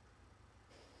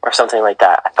 or something like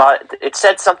that. I thought it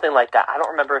said something like that. I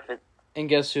don't remember if it. And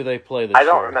guess who they play this I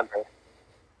year? don't remember.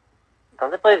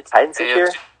 Don't they play the Titans this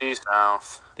year? AFC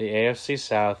South. The AFC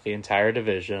South, the entire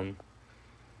division.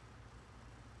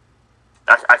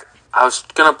 I was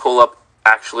gonna pull up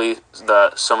actually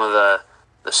some of the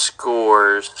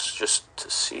scores just to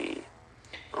see.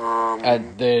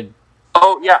 The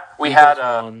We had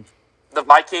won. the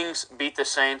Vikings beat the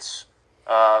Saints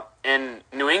in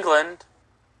New England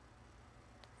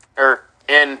or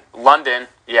in London.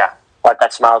 Yeah. Wipe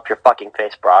that smile up your fucking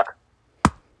face, Brock.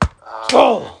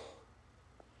 Oh!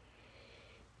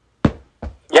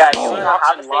 Yeah, The you know Seahawks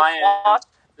how the and Saints Lions. lost?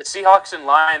 The Seahawks and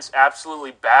Lions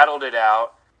absolutely battled it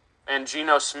out, and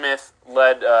Geno Smith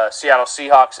led Seattle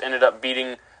Seahawks, ended up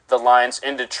beating the Lions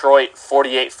in Detroit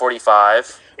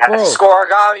 48-45. Yeah, Bro.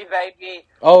 scoregami, baby.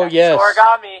 Oh, That's yes.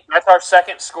 Scoregami. That's our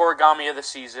second scoregami of the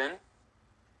season.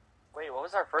 Wait, what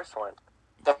was our first one?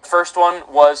 The first one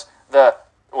was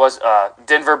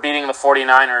Denver beating the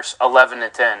 49ers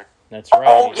 11-10. That's right.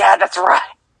 Oh, yeah, that's right.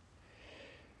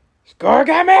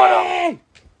 Scoregami!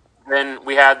 Then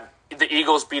we had the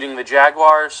Eagles beating the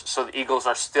Jaguars, so the Eagles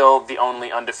are still the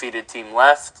only undefeated team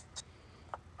left.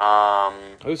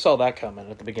 Who saw that coming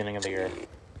at the beginning of the year?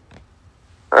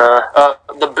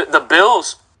 The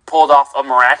Bills pulled off a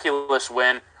miraculous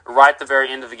win right at the very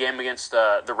end of the game against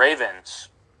the Ravens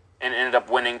and ended up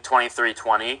winning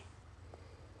 23-20.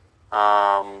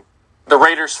 The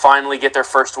Raiders finally get their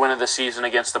first win of the season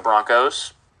against the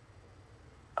Broncos.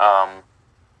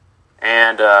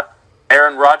 And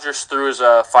Aaron Rodgers threw his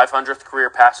 500th career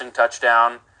passing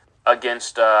touchdown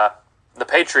against the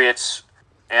Patriots,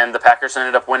 and the Packers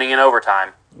ended up winning in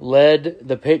overtime.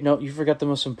 No, you forgot the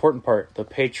most important part. The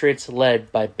Patriots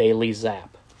led by Bailey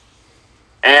Zapp.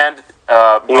 And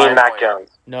You mean Mac Jones?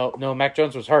 No, Mac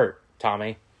Jones was hurt,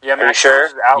 Tommy. Yeah, Are you Mac sure?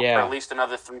 Jones is out Yeah. for at least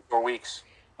another 3-4 weeks.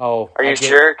 Oh, Are you I get-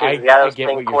 sure? Because the guy that was get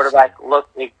playing what you're quarterback saying.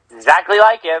 looked exactly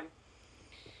like him.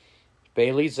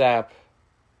 Bailey Zapp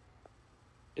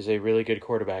is a really good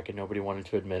quarterback, and nobody wanted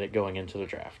to admit it going into the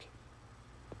draft.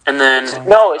 And then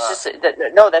No, it's just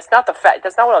no. That's not the fact.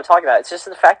 That's not what I'm talking about. It's just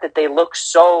the fact that they look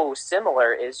so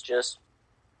similar is just.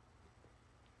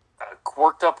 a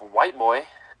quirked up white boy.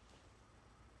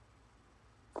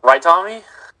 Right, Tommy?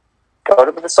 Go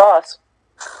to the sauce.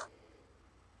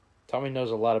 Tommy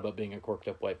knows a lot about being a corked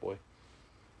up white boy.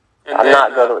 And I'm then,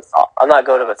 not go to the sauce. I'm not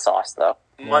go to the sauce though.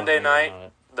 Monday No, night, you're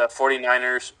not. the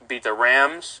 49ers beat the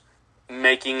Rams,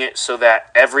 making it so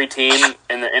that every team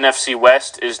in the NFC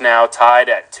West is now tied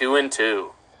at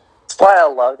 2-2. That's why I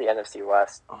love the NFC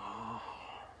West.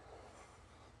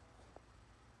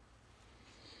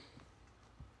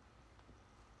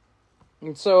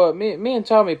 And so me and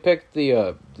Tommy picked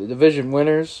the division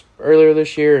winners earlier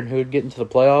this year and who would get into the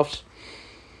playoffs.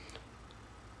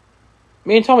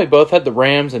 Me and Tommy both had the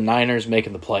Rams and Niners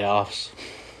making the playoffs.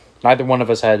 Neither one of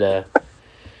us had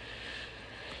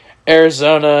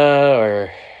Arizona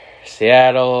or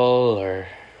Seattle or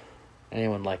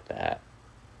anyone like that.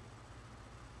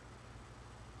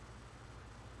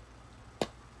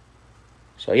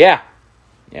 So yeah.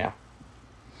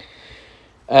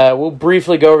 We'll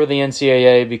briefly go over the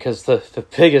NCAA because the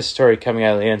biggest story coming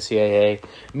out of the NCAA,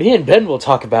 me and Ben will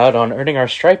talk about on Earning Our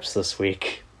Stripes this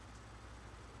week.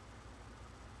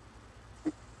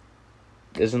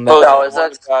 Isn't that... No, is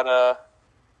that-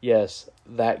 Yes,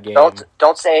 that game.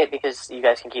 Don't say it because you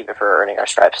guys can keep it for earning our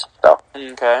stripes. So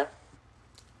Okay.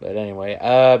 But anyway,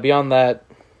 beyond that,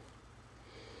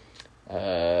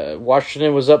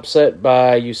 Washington was upset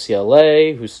by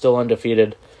UCLA, who's still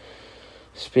undefeated.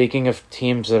 Speaking of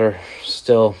teams that are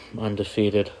still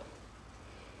undefeated.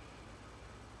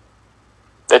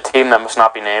 The team that must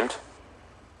not be named.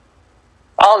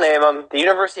 I'll name them. The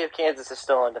University of Kansas is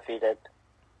still undefeated.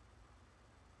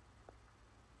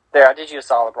 There, I did you a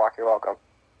solid, Brock. You're welcome.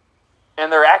 And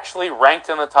they're actually ranked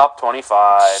in the top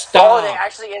 25. Stop. Oh, they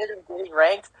actually ended up getting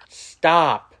ranked?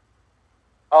 Stop.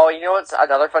 Oh, you know what's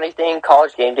another funny thing?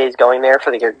 College Game Day is going there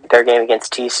for their game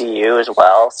against TCU as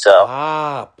well. So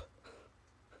Stop.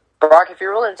 Brock, if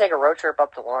you're willing to take a road trip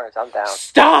up to Lawrence, I'm down.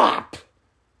 Stop!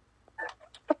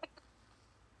 I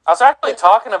was actually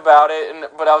talking about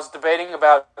it, but I was debating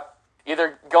about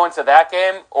either going to that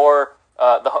game or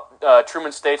the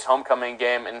Truman State's homecoming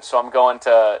game, and so I'm going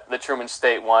to the Truman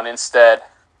State one instead.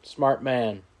 Smart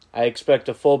man. I expect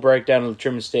a full breakdown of the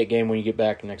Truman State game when you get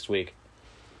back next week.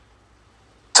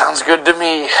 Sounds good to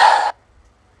me.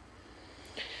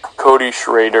 Cody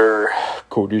Schrader.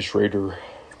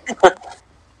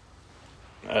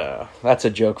 That's a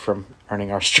joke from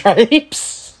Earning Our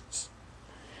Stripes.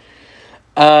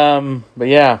 But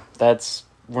yeah,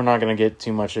 we're not going to get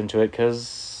too much into it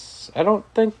because I don't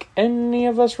think any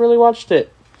of us really watched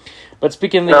it. But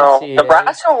speaking of the NCAA,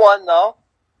 Nebraska won, though.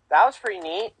 That was pretty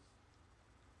neat.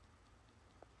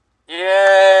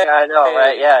 Yeah. I know,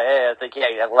 right? Yeah.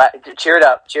 Cheer it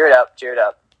up.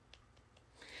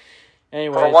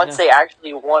 Anyways, For once, they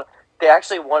actually won. They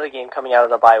actually won a game coming out of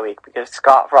the bye week because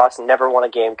Scott Frost never won a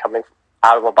game coming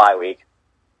out of a bye week.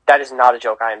 That is not a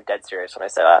joke. I am dead serious when I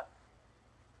say that.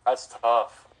 That's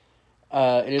tough.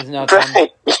 It is now time.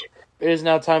 It is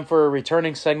now time for a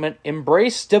returning segment.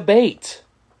 Embrace debate.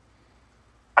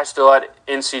 I still had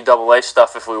NCAA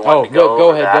stuff if we want to go. Go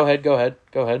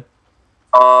ahead.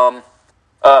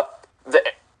 The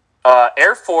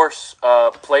Air Force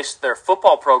placed their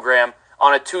football program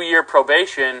on a 2-year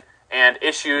probation and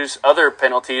issues other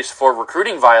penalties for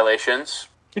recruiting violations.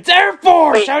 It's Air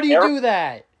Force! Wait, how do you do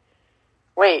that?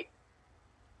 Wait.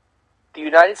 The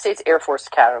United States Air Force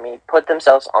Academy put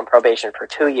themselves on probation for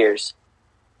 2 years.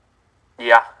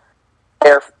 Yeah.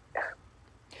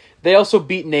 They also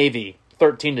beat Navy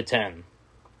 13-10.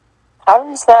 How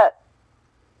is that?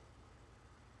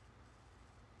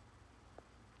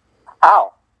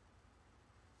 How?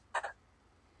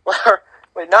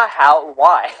 Wait, not how,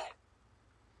 why?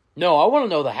 No, I want to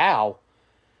know the how.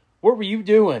 What were you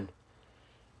doing?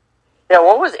 Yeah,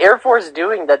 what was Air Force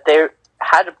doing that they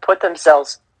had to put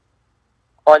themselves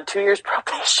on 2 years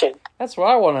probation? That's what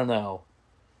I want to know.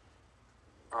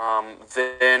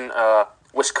 Then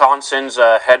Wisconsin's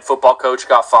head football coach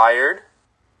got fired.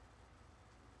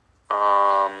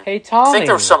 Hey, Tommy. I think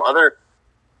there was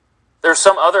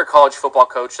some other college football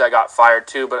coach that got fired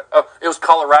too, but it was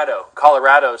Colorado.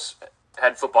 Colorado's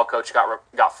head football coach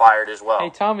got fired as well. Hey,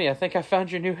 Tommy, I think I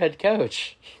found your new head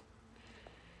coach.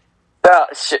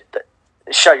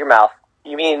 Shut your mouth.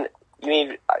 You mean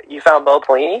you found Bo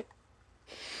Pelini?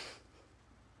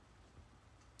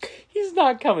 He's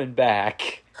not coming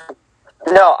back.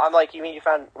 No, I'm like, you mean you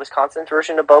found Wisconsin's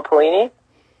version of Bo Pelini?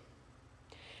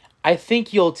 I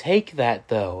think you'll take that,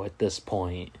 though, at this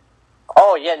point.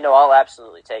 Oh, yeah, no, I'll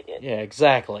absolutely take it. Yeah,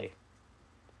 exactly.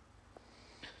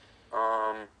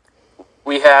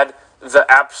 We had the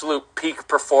absolute peak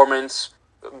performance,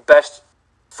 best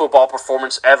football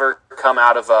performance ever come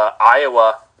out of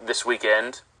Iowa this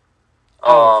weekend.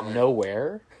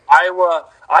 Nowhere?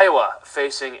 Iowa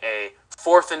facing a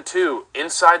 4th and 2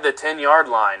 inside the 10-yard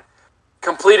line,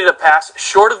 completed a pass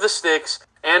short of the sticks,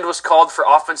 and was called for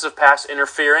offensive pass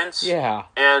interference. Yeah.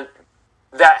 And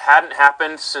that hadn't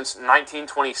happened since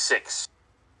 1926.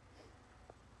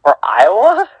 For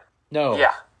Iowa? No.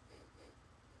 Yeah.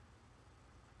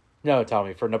 No,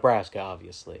 Tommy, for Nebraska,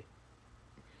 obviously.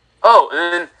 Oh,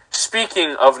 and then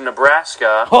speaking of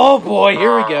Nebraska... Oh, boy,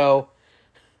 here we go.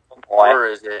 Boy. Where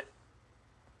is it?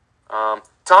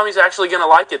 Tommy's actually going to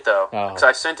like it, though, Oh. because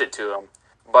I sent it to him.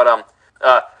 But,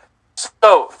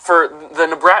 so, for the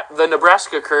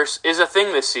Nebraska curse is a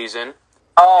thing this season.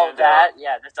 Oh, And,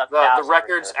 that's a The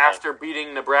records after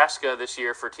beating Nebraska this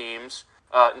year for teams.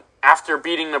 After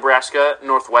beating Nebraska,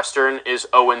 Northwestern is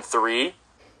 0-3.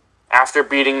 After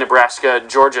beating Nebraska,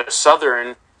 Georgia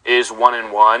Southern is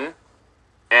 1-1.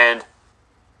 And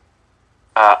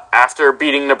after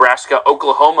beating Nebraska,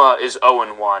 Oklahoma is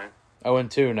 0-1.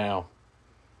 0-2 now.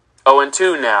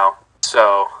 0-2 now.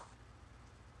 So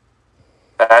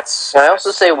that's... Can I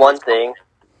also say one thing?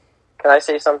 Can I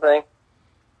say something?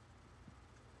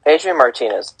 Adrian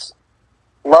Martinez.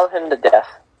 Love him to death.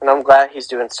 And I'm glad he's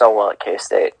doing so well at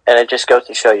K-State. And it just goes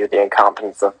to show you the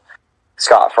incompetence of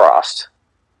Scott Frost.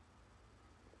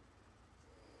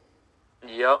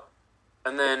 Yep.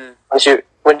 And then...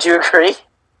 Wouldn't you agree?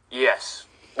 Yes.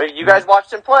 But you guys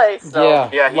watched him play, so...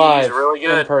 Yeah, he's live, really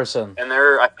good. in person. And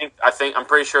I'm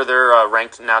pretty sure they're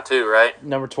ranked now too, right?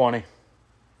 Number 20.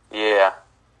 Yeah.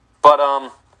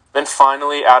 But, then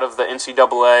finally, out of the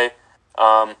NCAA,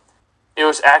 it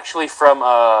was actually from,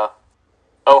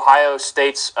 Ohio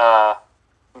State's,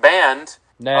 band.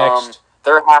 Next.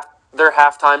 Their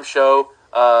halftime show,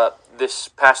 this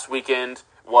past weekend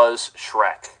was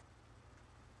Shrek.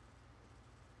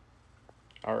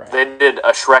 All right. They did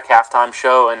a Shrek halftime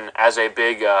show, and as a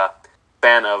big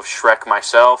fan of Shrek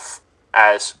myself,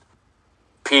 as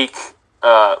peak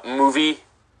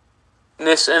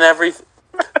movie-ness and everything,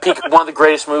 peak one of the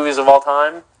greatest movies of all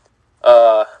time,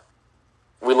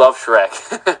 we love Shrek.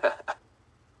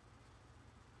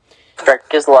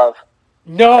 Shrek is love.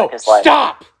 No, Shrek is life.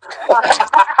 stop!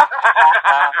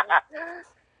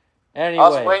 Anyway. I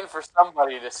was waiting for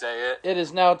somebody to say it. It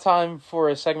is now time for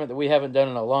a segment that we haven't done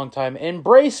in a long time.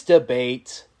 Embrace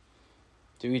debate.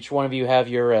 Do each one of you have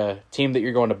your team that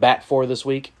you're going to bat for this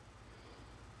week?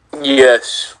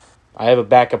 Yes. I have a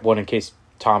backup one in case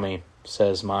Tommy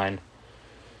says mine.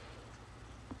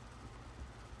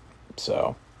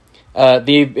 So,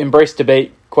 the Embrace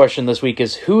debate question this week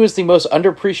is, who is the most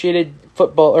underappreciated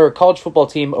football or college football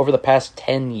team over the past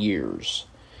 10 years?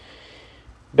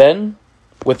 Ben,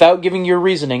 without giving your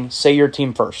reasoning, say your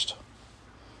team first.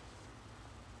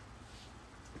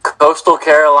 Coastal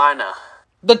Carolina.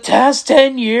 The past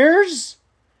 10 years?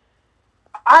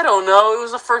 I don't know. It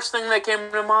was the first thing that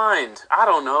came to mind. I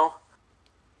don't know.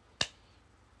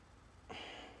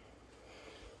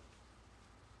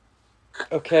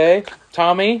 Okay.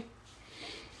 Tommy?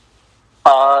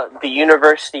 The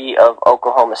University of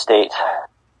Oklahoma State.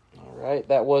 All right,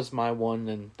 that was my one,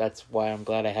 and that's why I'm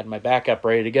glad I had my backup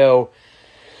ready to go.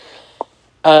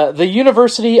 The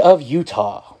University of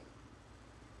Utah.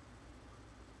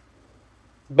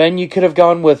 Ben, you could have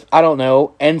gone with, I don't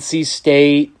know, NC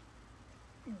State,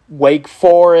 Wake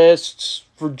Forest,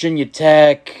 Virginia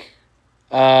Tech,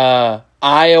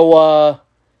 Iowa,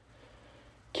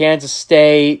 Kansas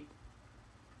State,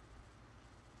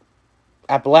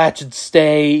 Appalachian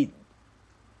State,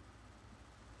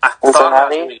 I thought I was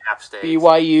Cincinnati? doing App State.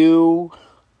 BYU.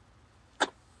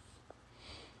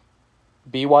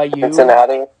 BYU.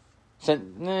 Cincinnati.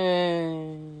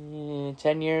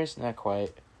 10 years? Not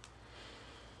quite.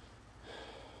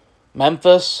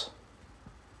 Memphis.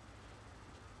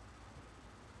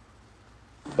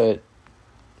 But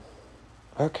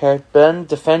okay, Ben,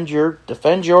 defend your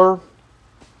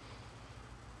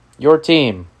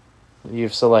team that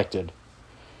you've selected.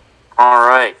 All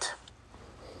right.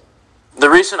 The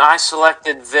reason I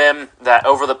selected them that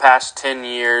over the past 10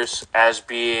 years as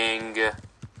being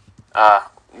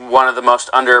one of the most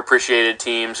underappreciated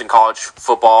teams in college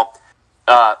football,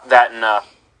 that in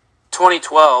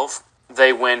 2012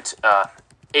 they went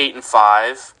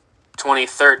 8-5.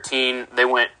 2013 they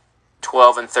went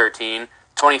 12-13.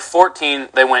 2014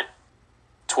 they went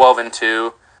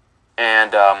 12-2,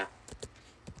 and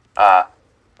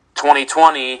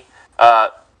 2020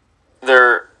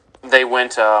 they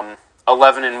went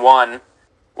 11-1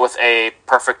 with a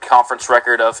perfect conference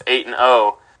record of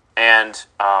 8-0, and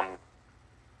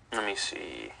let me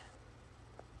see.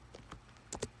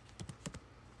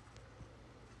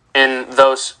 In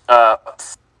those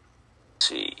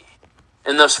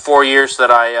in those 4 years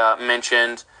that I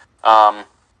mentioned,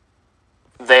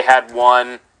 they had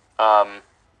won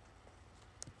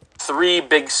 3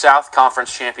 Big South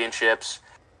Conference championships,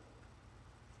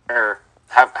 or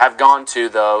have gone to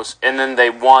those, and then they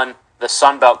won the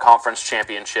Sun Belt Conference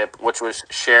championship, which was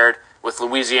shared with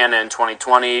Louisiana in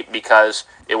 2020 because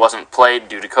it wasn't played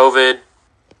due to COVID.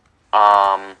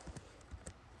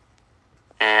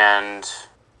 And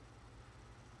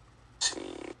let's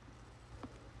see.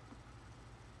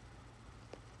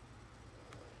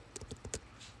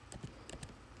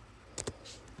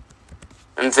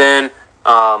 And then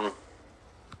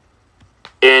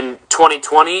in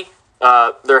 2020,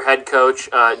 their head coach,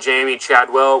 Jamie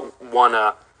Chadwell, won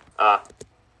a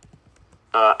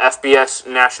FBS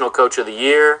National Coach of the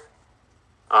Year.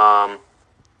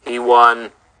 He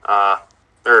won,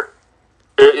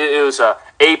 it was a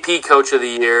AP Coach of the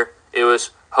Year.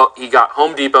 He got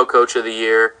Home Depot Coach of the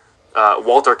Year,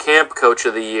 Walter Camp Coach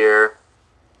of the Year,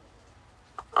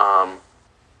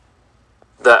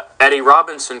 the Eddie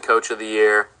Robinson Coach of the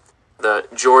Year, the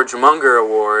George Munger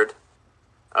Award,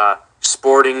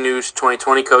 Sporting News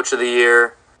 2020 Coach of the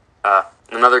Year,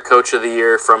 another Coach of the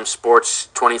Year from Sports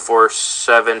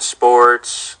 24/7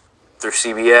 Sports through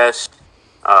CBS,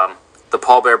 the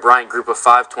Paul Bear Bryant Group of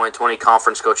 5 2020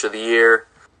 Conference Coach of the Year,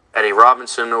 Eddie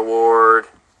Robinson Award,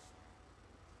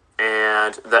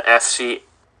 and the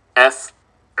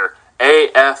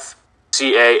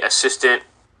AFCA Assistant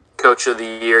Coach of the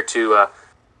Year to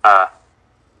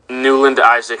Newland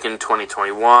Isaac in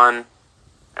 2021.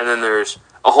 And then there's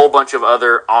a whole bunch of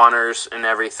other honors and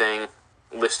everything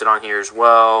listed on here as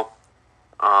well.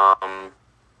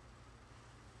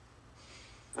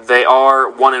 They are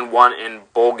 1-1 in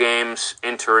bowl games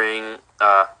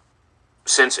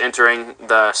since entering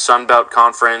the Sun Belt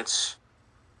Conference.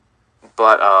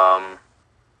 But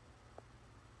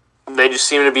they just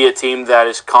seem to be a team that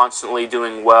is constantly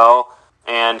doing well,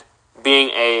 and being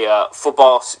a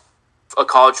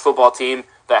college football team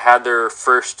that had their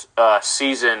first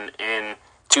season in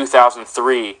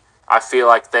 2003, I feel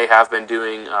like they have been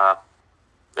doing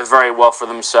very well for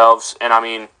themselves. And I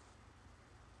mean,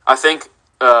 I think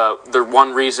the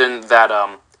one reason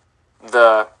that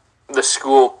the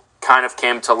school kind of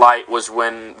came to light was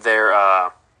when their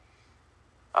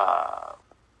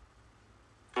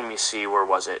let me see, where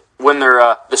was it? When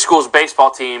their the school's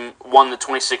baseball team won the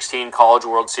 2016 College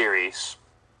World Series,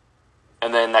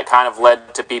 and then that kind of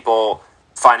led to people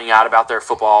finding out about their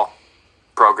football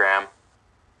program.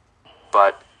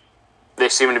 But they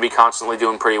seem to be constantly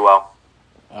doing pretty well.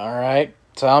 All right,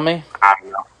 Tommy. I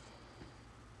don't know.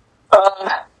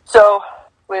 So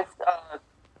with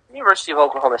University of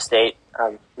Oklahoma State,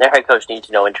 their head coach needs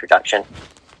no introduction.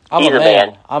 I'm He's a a man.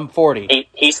 man. I'm 40.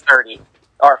 He's 30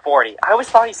 or 40. I always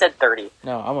thought he said 30.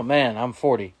 No, I'm a man. I'm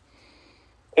 40.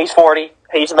 He's 40.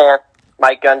 He's a man.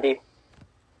 Mike Gundy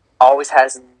always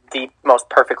has the most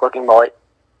perfect-looking mullet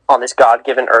on this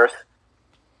God-given earth.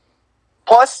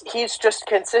 Plus, he's just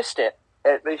consistent.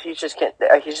 He's just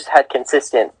had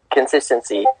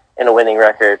consistency in a winning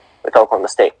record with Oklahoma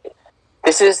State.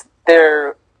 This is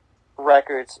their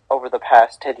records over the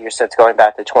past 10 years since going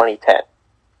back to 2010.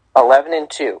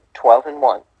 11-2,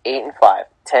 12-1, 8-5,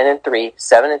 10-3,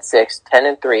 7-6,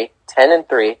 10-3,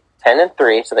 10-3,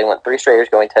 10-3. So they went 3 straight years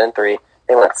going 10-3.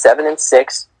 They went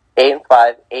 7-6,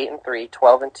 8-5, 8-3,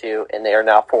 12-2, and they are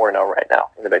now 4-0 right now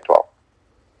in the Big 12.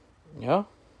 Yeah.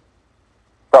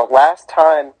 The last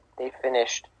time they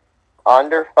finished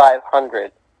under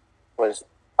 500 was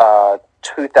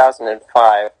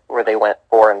 2005, where they went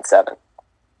 4-7.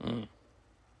 Mm.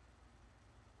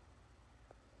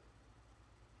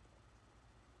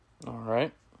 All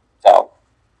right. So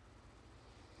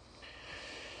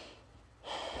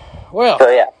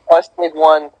yeah. Plus, they've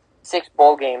won 6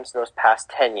 bowl games those past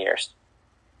 10 years,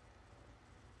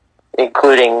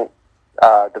 including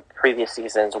the previous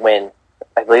season's win,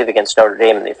 I believe, against Notre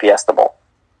Dame in the Fiesta Bowl.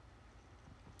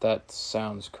 That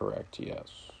sounds correct, yes.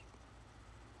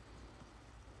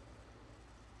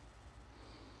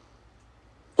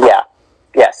 Yeah.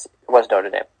 Yes, it was Notre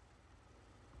Dame.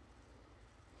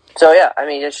 So, yeah, I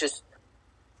mean, it's just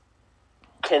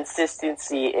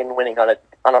consistency in winning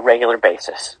on a regular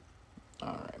basis. All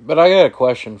right. But I got a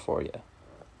question for you.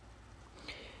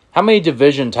 How many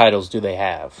division titles do they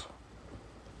have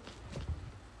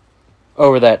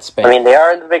over that span? I mean, they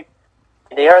are in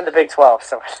the Big 12,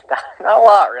 so not a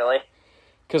lot, really.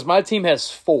 Because my team has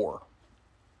 4.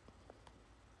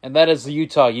 And that is the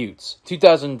Utah Utes.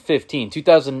 2015,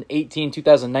 2018,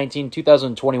 2019,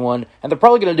 2021, and they're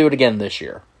probably going to do it again this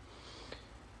year.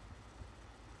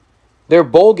 Their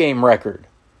bowl game record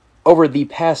over the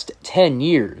past 10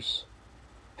 years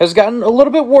has gotten a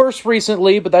little bit worse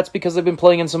recently, but that's because they've been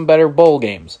playing in some better bowl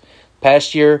games.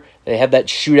 Past year, they had that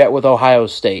shootout with Ohio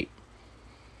State.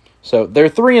 So they're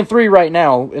 3-3 right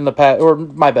now in the past, or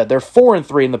my bad, they're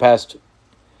 4-3 in the past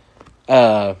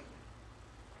 10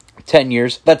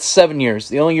 years. That's 7 years.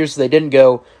 The only years they didn't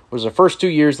go was the first 2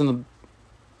 years in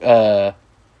the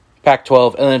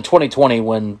Pac-12, and then 2020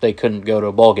 when they couldn't go to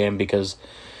a bowl game because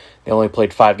they only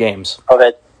played 5 games.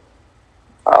 Okay.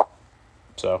 Oh.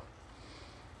 So.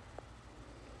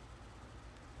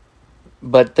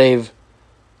 But they're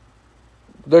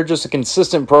just a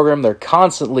consistent program. They're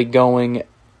constantly going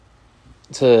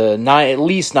to at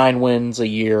least 9 wins a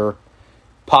year,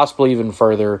 possibly even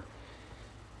further.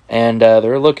 And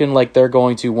they're looking like they're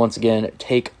going to, once again,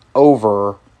 take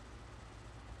over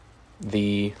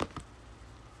the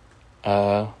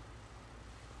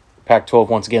Pac-12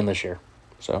 once again this year.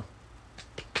 So,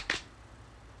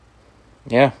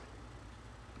 yeah.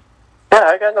 Yeah,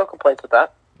 I got no complaints with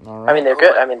that. All right. I mean, they're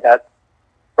good. I mean, that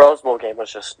Rose Bowl game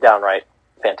was just downright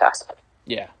fantastic.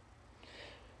 Yeah.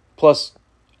 Plus,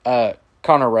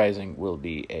 Connor Rising will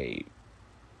be a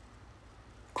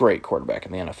great quarterback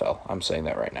in the NFL. I'm saying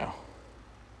that right now.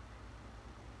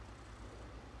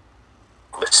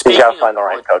 You gotta find the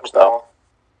right coach, though.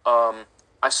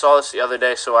 I saw this the other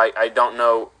day, so I don't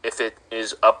know if it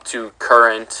is up to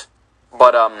current,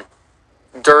 but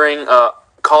during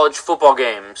college football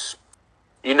games,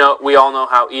 you know, we all know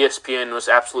how ESPN was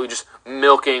absolutely just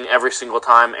milking every single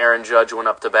time Aaron Judge went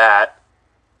up to bat.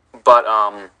 But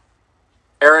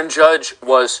Aaron Judge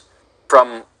was,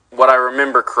 from what I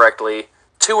remember correctly,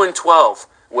 2-12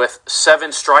 with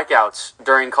 7 strikeouts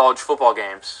during college football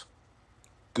games.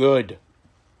 Good.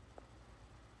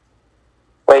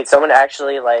 Wait, someone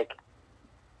actually,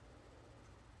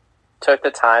 took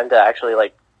the time to actually,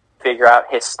 figure out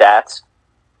his stats?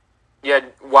 Yeah,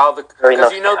 while During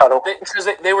because the huddle.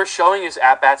 they were showing his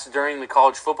at bats during the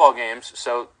college football games,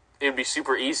 so it'd be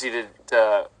super easy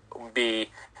to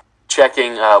be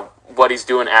checking what he's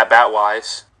doing at bat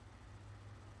wise.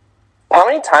 How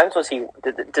many times was he?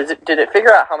 Did it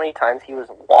figure out how many times he was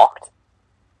walked?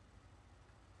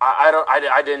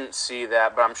 I didn't see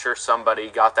that, but I'm sure somebody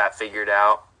got that figured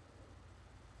out.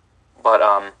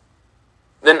 But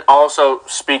then also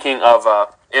speaking of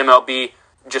MLB,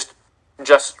 just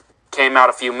came out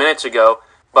a few minutes ago.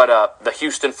 But the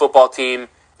Houston football team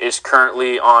is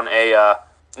currently on a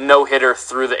no-hitter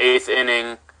through the 8th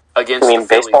inning against You mean the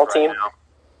Phillies baseball right team? now.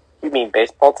 You mean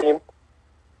baseball team?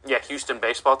 Yeah, Houston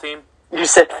baseball team. You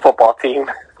said football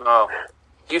team. Oh,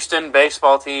 Houston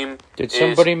baseball team. Did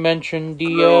somebody mention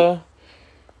the?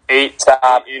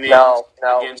 Stop. Eight innings No, he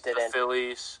against the didn't.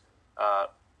 Phillies. A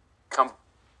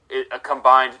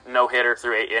combined no-hitter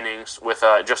through 8 innings with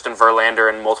Justin Verlander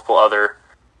and multiple other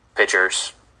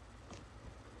pitchers.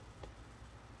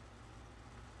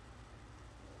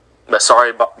 But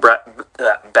sorry,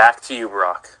 back to you,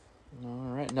 Brock. All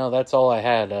right, no, that's all I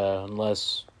had.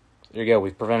 Unless there you go,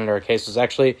 we've prevented our cases.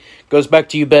 Actually, goes back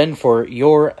to you, Ben, for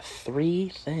your 3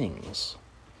 things.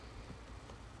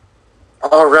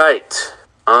 All right.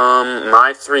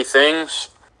 My 3 things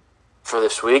for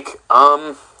this week.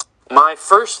 My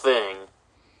first thing,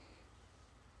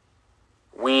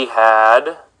 we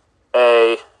had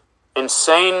a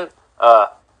insane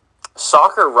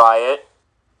soccer riot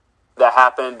that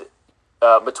happened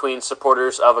between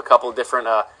supporters of a couple different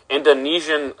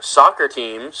Indonesian soccer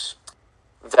teams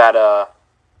that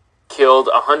killed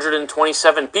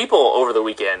 127 people over the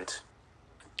weekend.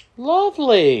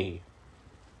 Lovely.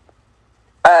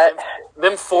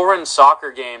 Them foreign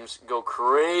soccer games go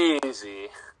crazy.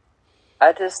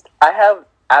 I have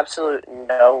absolute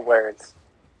no words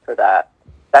for that.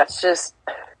 That's just...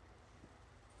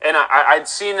 And I'd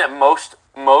seen that most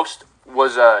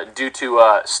was due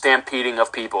to stampeding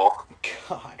of people.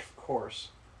 God, of course.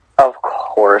 Of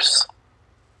course.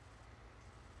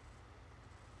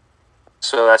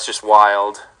 So that's just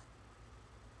wild.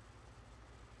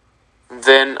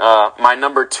 Then my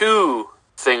number 2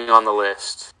 thing on the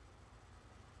list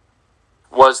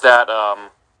was that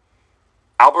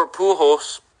Albert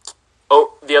Pujols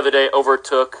the other day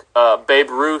overtook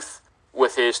Babe Ruth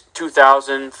with his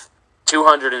 2,000th,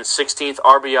 216th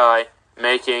RBI,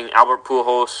 making Albert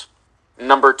Pujols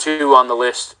number 2 on the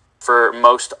list for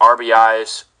most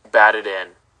RBIs batted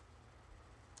in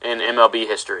MLB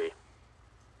history.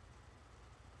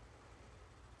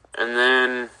 And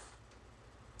then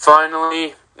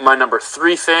finally, my number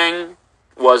 3 thing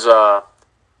was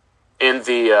in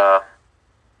the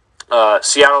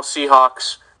Seattle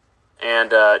Seahawks and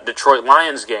Detroit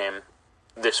Lions game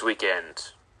this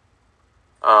weekend.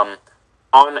 On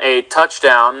a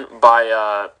touchdown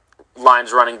by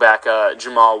Lions running back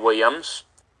Jamal Williams,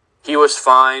 he was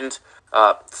fined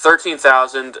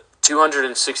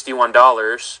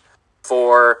 $13,261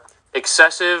 for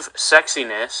excessive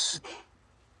sexiness.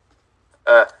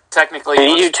 Technically, Did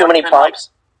he do too many pumps?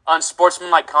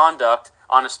 Unsportsmanlike conduct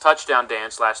on his touchdown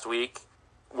dance last week,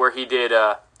 where he did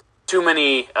too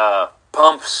many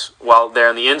pumps while there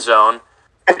in the end zone,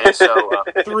 and so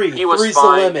he was Three's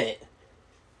fined. the limit.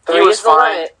 He was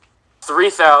fined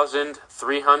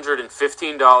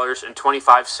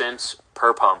 $3,315.25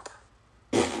 per pump.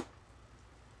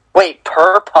 Wait,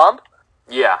 per pump?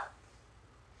 Yeah,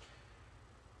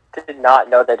 Did not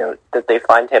know that they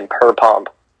fined him per pump.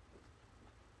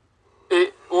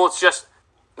 it's just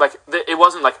like it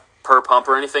wasn't like per pump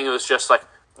or anything. It was just like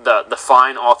the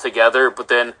fine altogether, but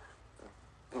then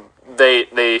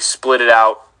they split it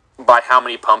out by how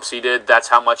many pumps he did. That's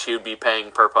how much he would be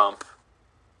paying per pump.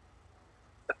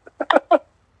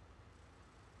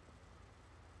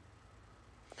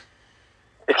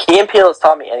 If Key and Peele has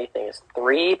taught me anything, is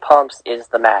 3 pumps is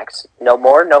the max. No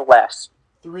more, no less.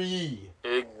 3.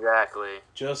 Exactly.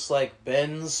 Just like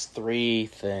Ben's 3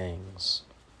 things.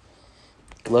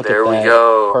 Look There at we that.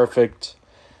 go. Perfect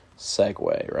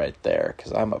segue right there,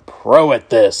 because I'm a pro at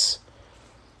this.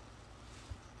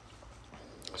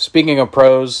 Speaking of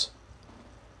pros,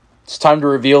 it's time to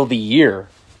reveal the year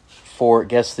for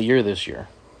Guess the Year this year,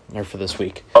 or for this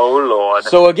week. Oh, Lord.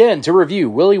 So again, to review,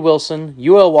 Willie Wilson,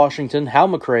 UL Washington, Hal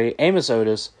McRae, Amos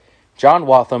Otis, John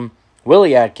Waltham,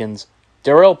 Willie Atkins,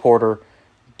 Darrell Porter,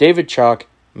 David Chalk,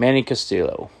 Manny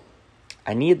Castillo.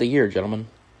 I need the year, gentlemen.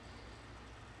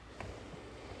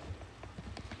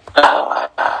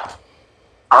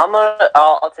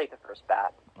 I'll take the first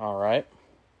bat. All right.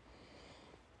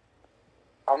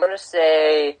 I'm gonna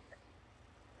say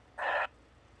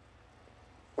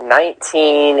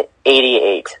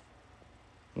 1988.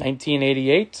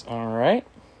 1988. All right.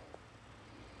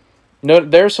 No,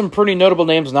 there's some pretty notable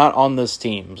names not on this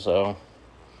team. So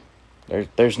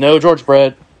there's no George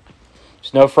Brett.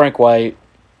 There's no Frank White.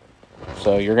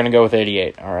 So you're gonna go with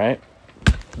 88. All right.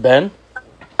 Ben.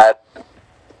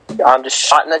 I'm just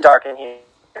shot in the dark in here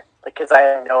because I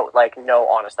have no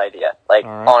honest idea. Like,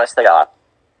 All right. honest to God.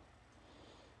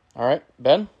 All right,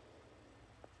 Ben.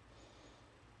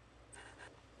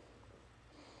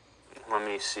 Let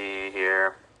me see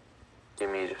here. Give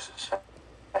me just a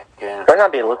second. Better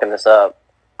not be looking this up.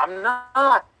 I'm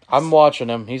not. I'm watching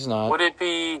him. He's not. Would it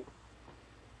be...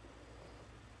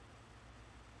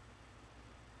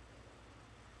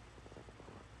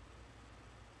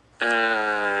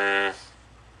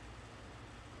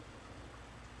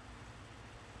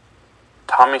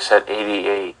 Tommy said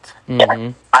 88.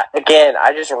 Mm-hmm.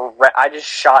 I just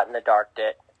shot in the dark,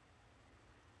 Dick.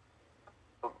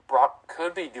 Brock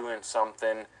could be doing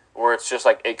something where it's just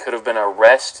like it could have been a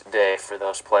rest day for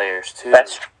those players too.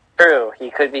 That's true.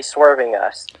 He could be swerving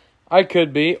us. I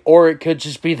could be, or it could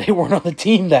just be they weren't on the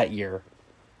team that year.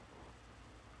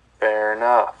 Fair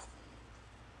enough.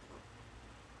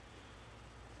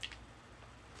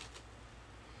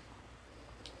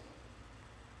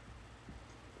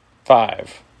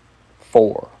 Five,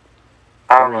 4.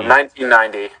 I don't know.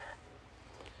 1990.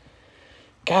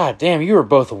 God damn, you were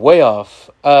both way off.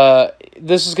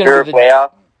 This is You're gonna be way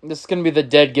off. this is gonna be the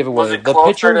dead giveaway. Was it The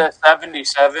closer pitcher. to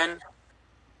 77?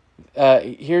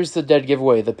 Here's the dead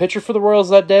giveaway. The pitcher for the Royals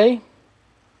that day,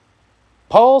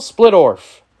 Paul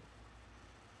Splittorff.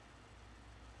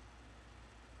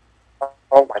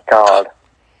 Oh my God.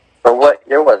 But what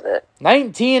year was it?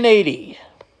 1980.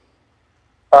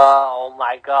 Oh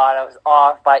my God, I was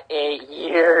off by 8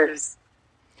 years.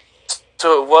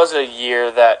 So it was a year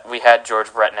that we had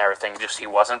George Brett and everything, just he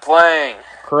wasn't playing.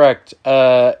 Correct.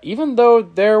 Even though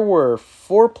there were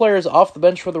 4 players off the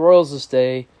bench for the Royals this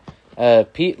day,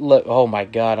 oh my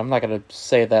God, I'm not gonna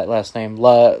say that last name.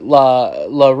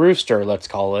 La Rooster, let's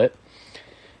call it.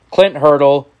 Clint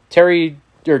Hurdle, Jerry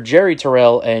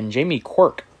Terrell, and Jamie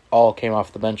Quirk all came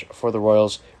off the bench for the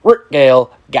Royals. Rick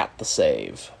Gale got the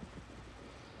save.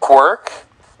 Quirk?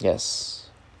 Yes.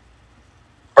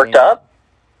 Worked up?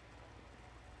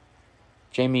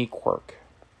 Jamie Quirk.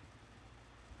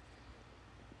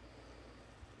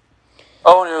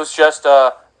 Oh, and it was just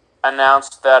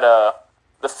announced that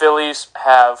the Phillies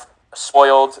have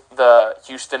spoiled the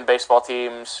Houston baseball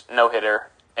team's no-hitter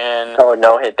in Oh,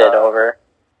 no hit bid over.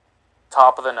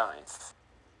 top of the 9th.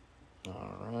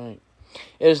 All right.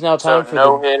 It is now So time for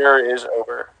no-hitter is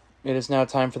over. It is now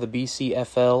time for the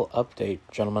BCFL update,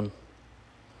 gentlemen.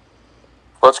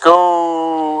 Let's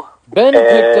go! Ben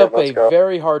picked up let's a go.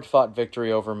 very hard-fought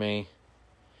victory over me.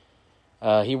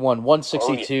 He won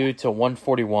 162 to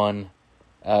 141.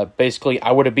 Basically,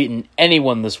 I would have beaten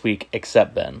anyone this week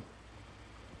except Ben.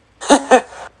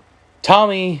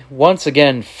 Tommy, once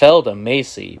again, fell to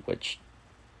Macy, which...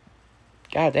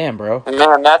 Goddamn, bro.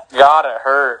 Man, that's gotta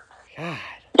hurt. God.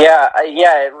 Yeah,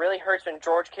 it really hurts when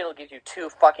George Kittle gives you 2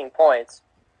 fucking points.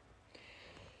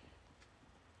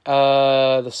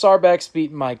 The Sarbacks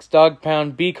beat Mike's Dog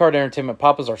Pound. B-Card Entertainment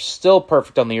Papas are still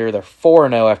perfect on the year. They're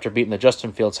 4-0 after beating the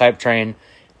Justin Fields Hype Train,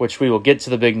 which we will get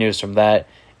to the big news from that.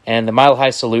 And the Mile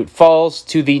High Salute falls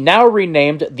to the now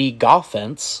renamed the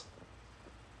Goffense.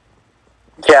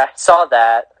 Yeah, I saw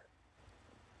that.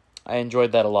 I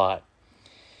enjoyed that a lot.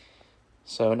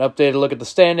 So an updated look at the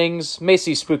standings.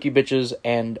 Macy's Spooky Bitches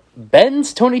and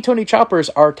Ben's Tony Choppers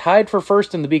are tied for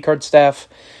first in the B-Card staff,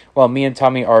 while me and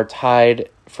Tommy are tied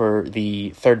for the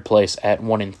third place at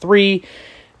 1-3.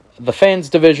 The fans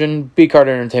division, B-Card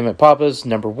Entertainment Papas,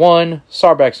 number 1.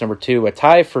 Sarbacks, number 2. A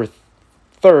tie for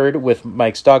third with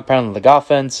Mike's Dog Pound and the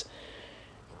Goffense.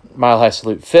 Mile High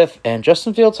Salute 5th. And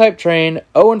Justin Fields Hype Train,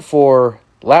 0-4,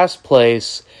 last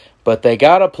place. But they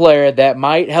got a player that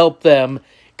might help them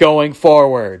going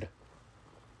forward.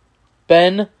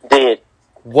 Ben, Dude,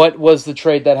 what was the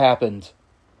trade that happened?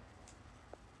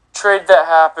 Trade that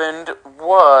happened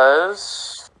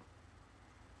was...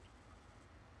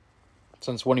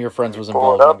 Since one of your friends was Pull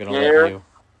it involved, I'm up going to here. let you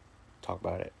talk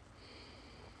about it.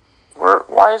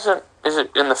 Why isn't... Is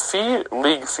it in the feed?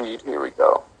 League feed. Here we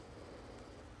go.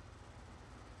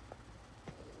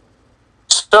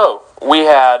 So, we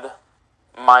had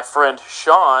my friend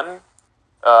Sean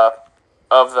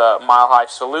of the Mile High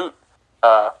Salute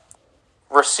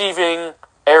receiving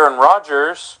Aaron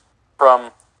Rodgers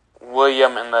from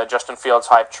William and the Justin Fields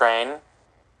Hype Train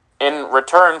in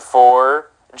return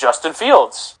for Justin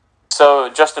Fields. So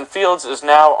Justin Fields is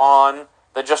now on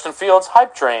the Justin Fields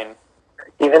Hype Train.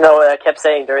 Even though I kept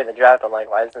saying during the draft, I'm like,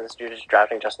 why isn't this dude just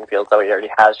drafting Justin Fields though he already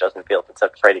has Justin Fields instead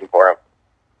of trading for him?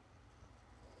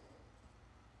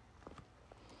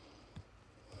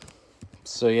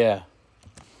 So yeah,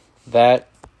 that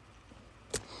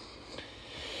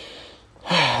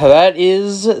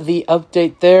is the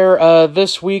update there.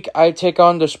 This week I take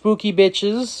on the Spooky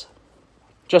Bitches.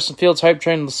 Justin Fields Hype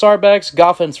Train the Sarbacks,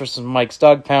 Goffins versus Mike's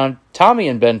Dog Pound, Tommy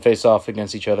and Ben face off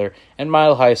against each other, and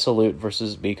Mile High Salute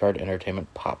versus B-Card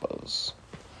Entertainment Papas.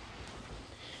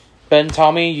 Ben,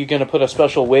 Tommy, you gonna put a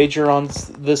special wager on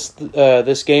this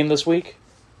game this week?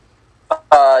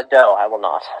 No, I will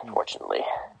not, unfortunately.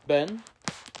 Ben?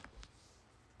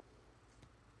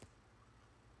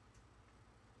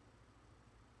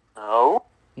 No.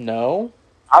 No?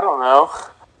 I don't know.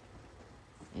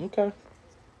 Okay.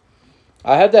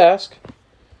 I had to ask.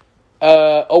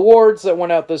 Awards that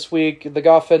went out this week. The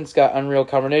Goffins got Unreal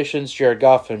Combinations, Jared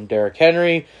Goff and Derrick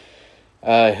Henry.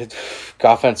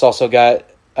 Goffins also got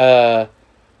the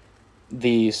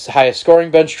highest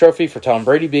scoring bench trophy for Tom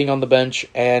Brady being on the bench,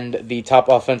 and the top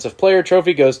offensive player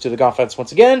trophy goes to the Goffins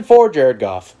once again for Jared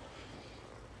Goff.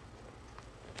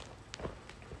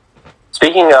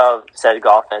 Speaking of said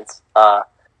Goffins, I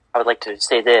would like to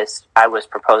say this. I was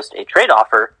proposed a trade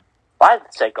offer by the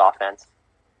said Goffins,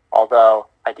 although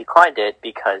I declined it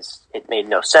because it made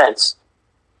no sense.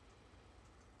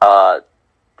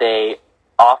 They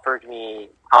offered me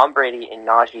Tom Brady and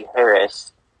Najee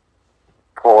Harris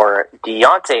for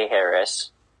Deontay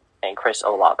Harris and Chris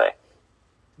Olave.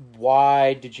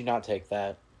 Why did you not take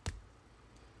that?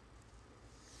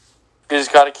 He's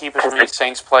got to keep as many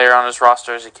Saints player on his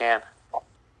roster as he can.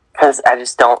 Because I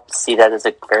just don't see that as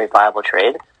a very viable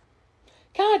trade.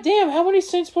 God damn, how many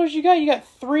Saints players you got? You got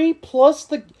 3 plus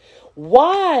the...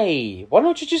 Why? Why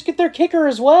don't you just get their kicker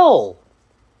as well?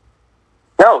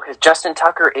 No, because Justin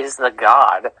Tucker is the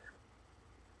god.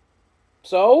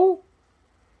 So?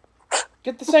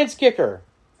 Get the Saints kicker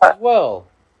as well.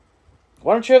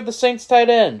 Why don't you have the Saints tight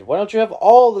end? Why don't you have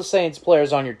all the Saints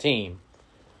players on your team?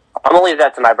 I'm going to leave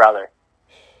that to my brother.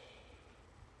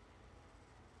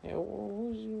 Yeah,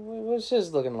 what's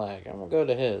his looking like? I'm going to go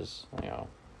to his.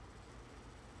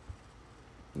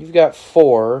 You've got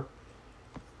 4.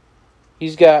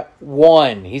 He's got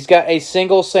 1. He's got a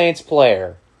single Saints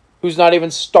player who's not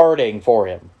even starting for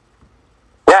him.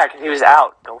 Yeah, because he was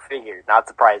out. Go figure. Not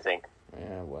surprising.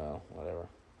 Yeah, well, whatever.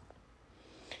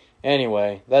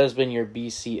 Anyway, that has been your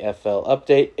BCFL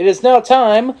update. It is now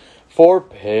time for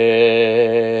picks.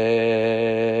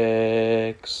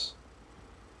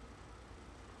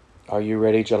 Are you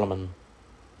ready, gentlemen?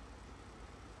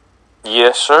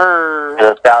 Yes, sir.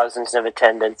 For the thousands of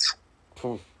attendance.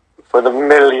 For the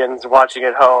millions watching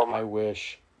at home. I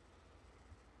wish.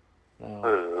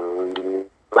 No.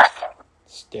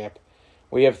 Step.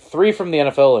 We have 3 from the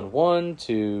NFL and 1,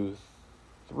 2,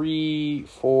 3,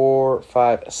 4,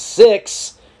 5,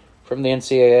 6 from the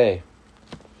NCAA.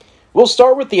 We'll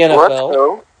start with the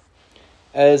NFL.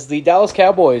 As the Dallas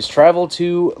Cowboys travel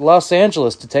to Los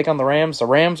Angeles to take on the Rams. The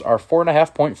Rams are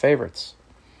 4.5-point favorites.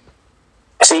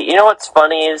 See, you know what's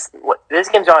funny is this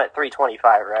game's on at 3:25,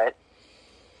 right?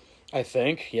 I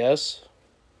think, yes.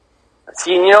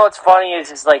 See, you know what's funny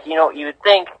is like, you would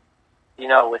think,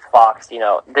 with Fox,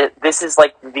 this is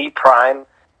like the prime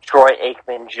Troy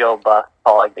Aikman, Joe Buck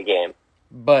calling the game.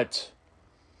 But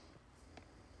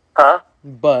they're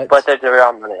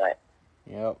on Monday night.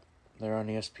 Yep, they're on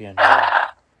ESPN. I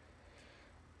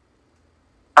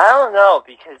don't know,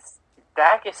 because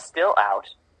Dak is still out.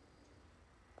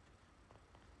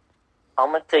 I'm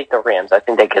going to take the Rams. I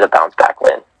think they get a bounce-back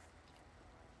win.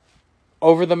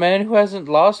 Over the man who hasn't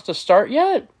lost a start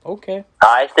yet? Okay.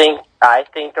 I think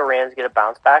the Rams get a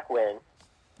bounce-back win.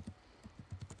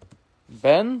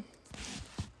 Ben?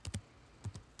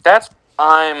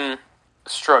 I'm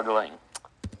struggling.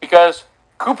 Because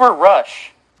Cooper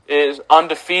Rush is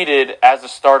undefeated as a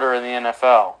starter in the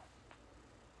NFL.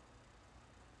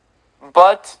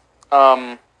 But,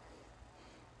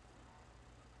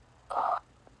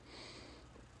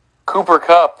 Cooper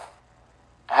Kupp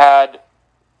had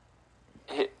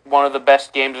one of the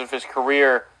best games of his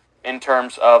career in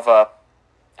terms of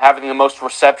having the most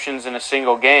receptions in a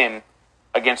single game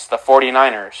against the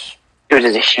 49ers.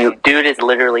 Dude is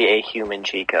literally a human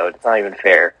cheat code. It's not even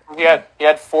fair. He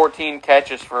had 14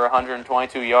 catches for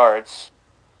 122 yards.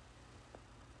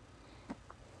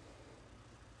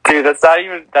 Dude, that's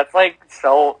like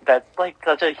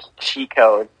such a cheat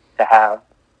code to have.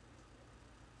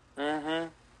 Mm-hmm.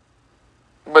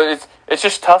 But it's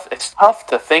just tough. It's tough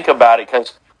to think about it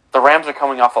because the Rams are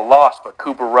coming off a loss, but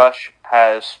Cooper Rush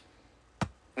has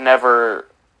never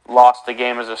lost a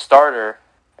game as a starter,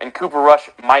 and Cooper Rush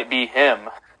might be him.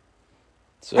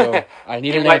 So I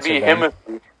need an might answer. be Ben.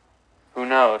 him. Who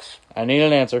knows? I need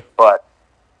an answer. But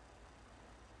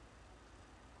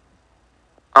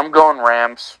I'm going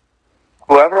Rams.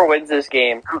 Whoever wins this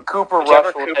game, Cooper Whichever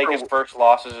Rush will Cooper- take his first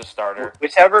loss as a starter.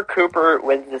 whichever Cooper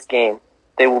wins this game,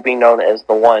 they will be known as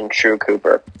the one true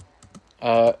Cooper.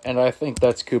 And I think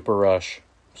that's Cooper Rush.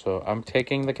 So I'm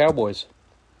taking the Cowboys.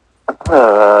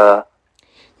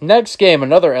 Next game,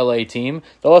 another LA team.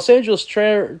 The Los Angeles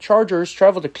Chargers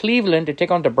travel to Cleveland to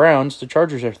take on the Browns. The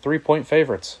Chargers are 3-point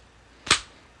favorites.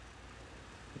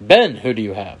 Ben, who do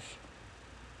you have?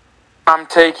 I'm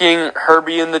taking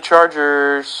Herbie and the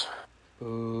Chargers.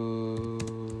 Ooh.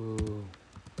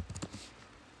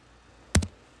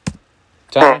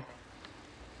 Tommy?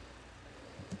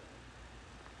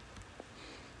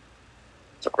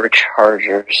 Or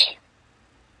Chargers.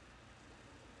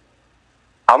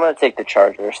 I'm going to take the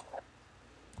Chargers.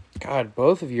 God,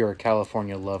 both of you are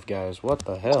California love guys. What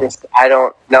the hell? I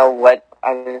don't know what.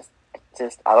 I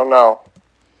don't know.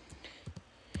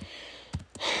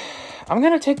 I'm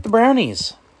going to take the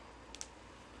Brownies.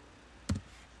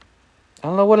 I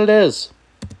don't know what it is.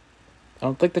 I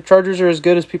don't think the Chargers are as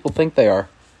good as people think they are.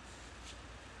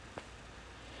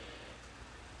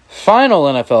 Final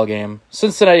NFL game.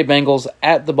 Cincinnati Bengals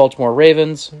at the Baltimore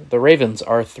Ravens. The Ravens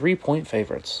are 3-point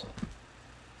favorites.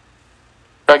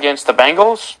 Against the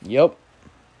Bengals? Yep.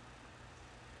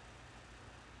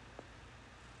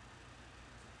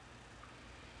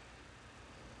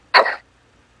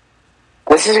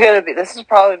 This is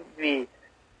probably be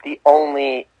the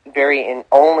only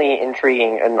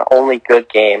intriguing and the only good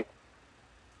game.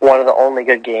 One of the only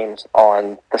good games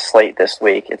on the slate this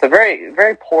week. It's a very,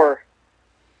 very poor.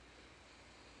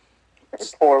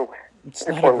 It's poor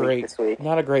not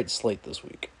not a great slate this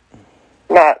week.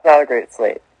 Not a great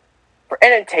slate. For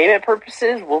entertainment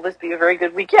purposes, will this be a very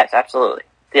good week? Yes, absolutely.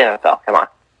 The NFL, come on.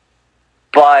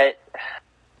 But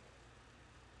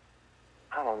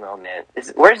I don't know, man.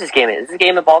 Where's this game? Is this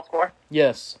game in Baltimore?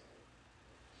 Yes.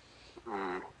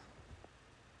 I'm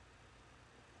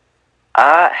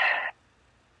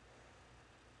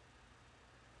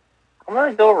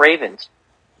gonna go Ravens.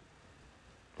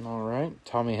 All right.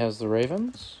 Tommy has the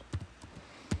Ravens.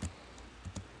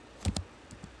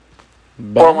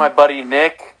 Ben? For my buddy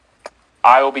Nick,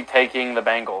 I will be taking the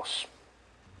Bengals.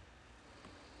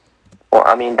 Well,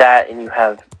 I mean that, and you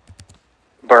have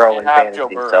Burrow in I have fantasy, Joe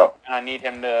Burrow, so and I need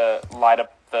him to light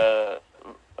up the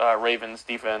Ravens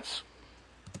defense.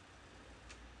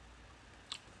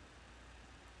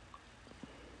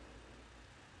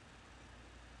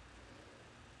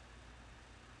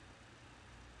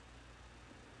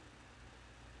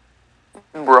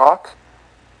 Brock?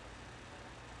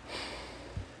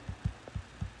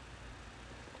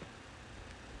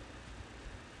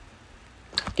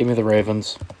 Give me the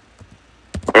Ravens.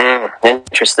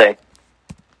 Interesting.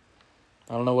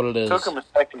 I don't know what it is. Took him a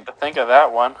second to think of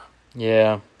that one.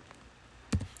 Yeah.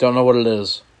 Don't know what it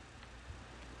is.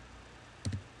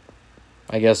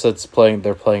 I guess they're playing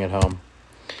at home.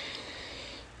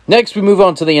 Next, we move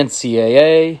on to the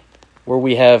NCAA, where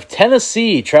we have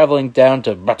Tennessee traveling down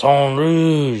to Baton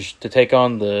Rouge to take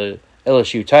on the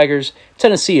LSU Tigers.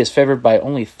 Tennessee is favored by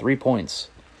only 3 points.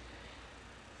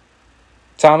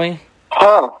 Tommy?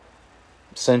 Huh.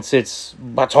 Since it's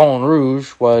Baton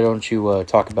Rouge, why don't you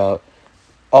talk about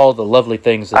all the lovely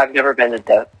things that... I've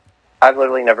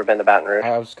literally never been to Baton Rouge.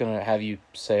 I was going to have you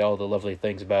say all the lovely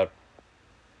things about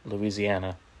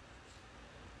Louisiana.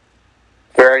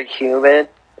 Very humid,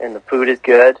 and the food is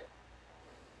good.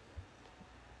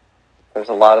 There's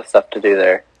a lot of stuff to do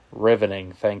there.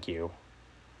 Riveting, thank you.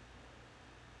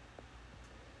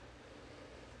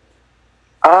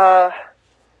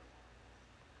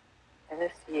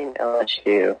 Tennessee and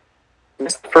LSU.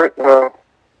 This first, I'm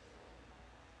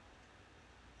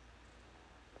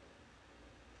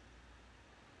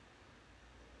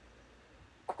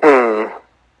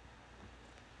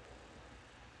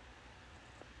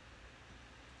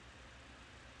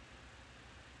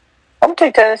gonna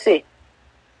take Tennessee.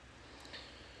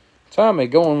 Tommy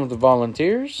going with the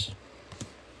Volunteers.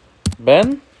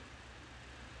 Ben?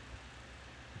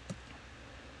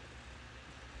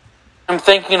 I'm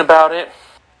thinking about it.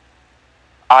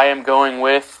 I am going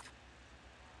with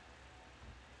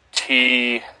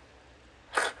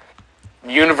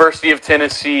University of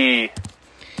Tennessee.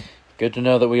 Good to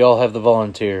know that we all have the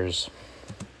Volunteers.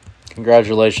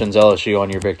 Congratulations, LSU, on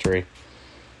your victory.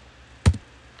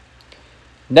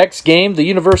 Next game, the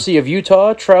University of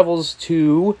Utah travels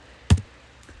to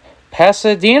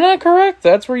Pasadena, correct?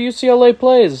 That's where UCLA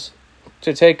plays,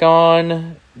 to take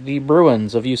on the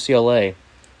Bruins of UCLA.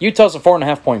 Utah's a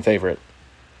 4.5-point favorite.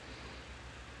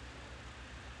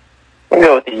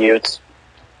 Utes.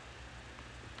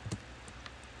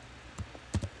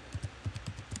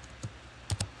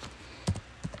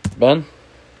 Ben?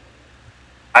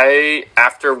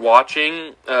 After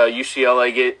watching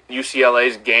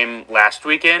UCLA's game last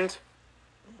weekend,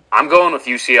 I'm going with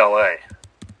UCLA.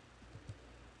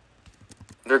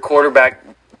 Their quarterback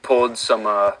pulled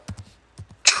some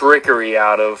trickery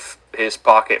out of his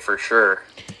pocket for sure.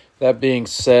 That being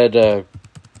said,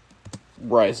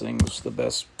 Rising's the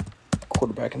best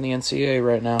quarterback in the NCAA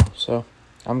right now, so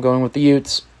I'm going with the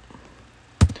Utes.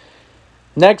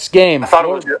 Next game. I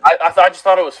just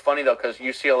thought it was funny though because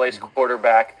UCLA's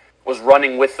quarterback was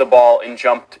running with the ball and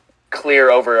jumped clear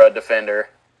over a defender.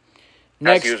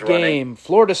 Next game. Running.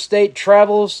 Florida State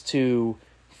travels to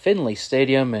Finley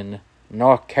Stadium in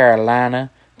North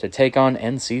Carolina to take on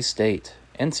NC State.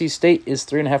 NC State is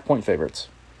 3.5-point favorites.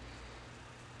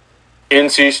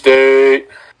 NC State.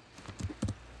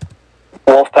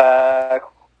 Wolfpack.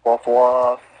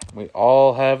 Wolf. We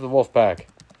all have the Wolfpack.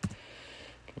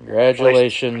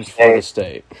 Congratulations, Florida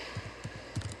State.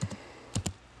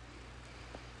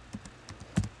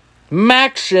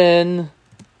 Maction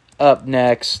up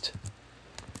next.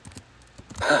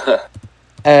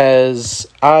 As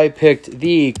I picked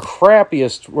the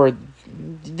crappiest, or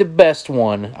the best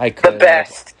one I could. The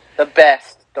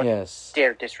best. Don't yes.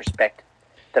 dare disrespect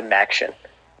the Maction.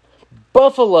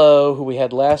 Buffalo, who we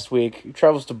had last week,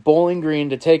 travels to Bowling Green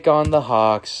to take on the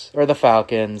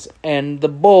Falcons, and the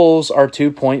Bulls are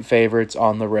 2-point favorites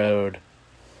on the road.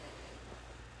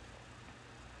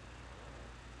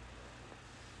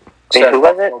 Wait, who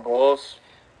was it? Bulls.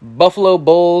 Buffalo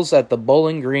Bulls at the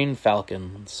Bowling Green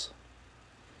Falcons.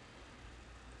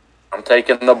 I'm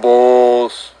taking the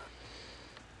Bulls.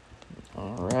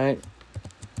 All right.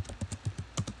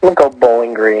 I'm going to go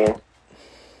Bowling Green.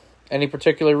 Any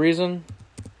particular reason?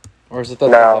 Or is it that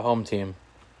No. they're the home team?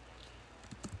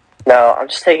 No, I'm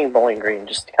just taking Bowling Green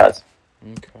just because.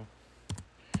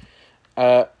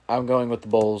 Okay. I'm going with the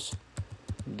Bulls.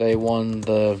 They won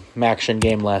the Maction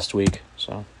game last week,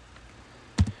 so.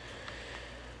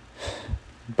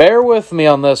 Bear with me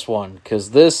on this one,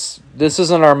 because this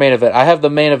isn't our main event. I have the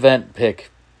main event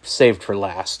pick saved for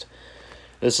last.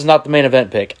 This is not the main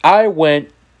event pick. I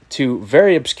went to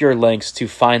very obscure lengths to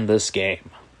find this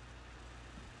game.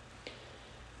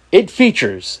 It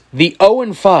features the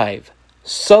 0-5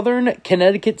 Southern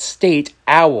Connecticut State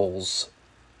Owls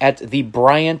at the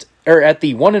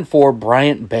 1-4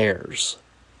 Bryant Bears.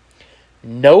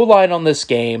 No line on this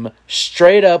game.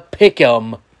 Straight up pick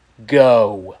 'em.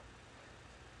 Go.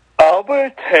 I'm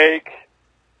going to take...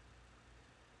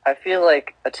 I feel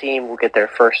like a team will get their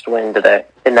first win today,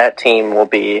 and that team will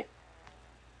be...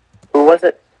 Who was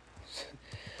it?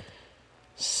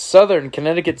 Southern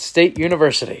Connecticut State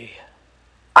University.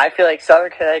 I feel like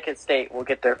Southern Connecticut State will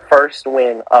get their first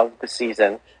win of the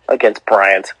season against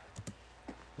Bryant.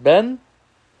 Ben?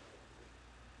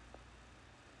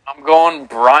 I'm going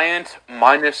Bryant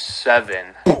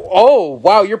 -7. Oh,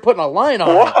 wow, you're putting a line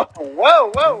on it.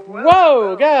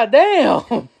 Whoa,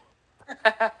 goddamn.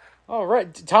 All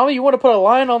right. Tommy, you want to put a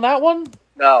line on that one?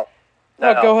 No.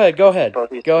 Go ahead. Both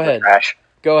these Go teams are ahead. trash.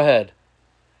 Go ahead.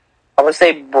 I'm going to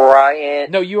say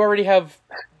Bryant. No, you already have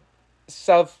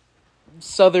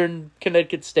Southern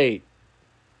Connecticut State.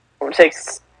 I'm going to take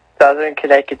Southern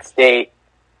Connecticut State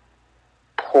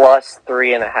plus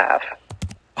 3.5.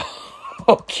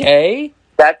 Okay.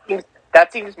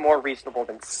 That seems more reasonable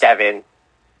than 7.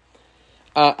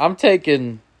 I'm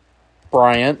taking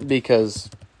Bryant because,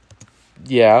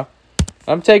 yeah.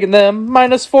 I'm taking them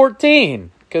 -14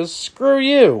 because screw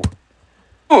you.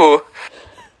 Ooh.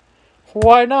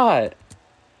 Why not?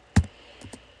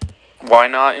 Why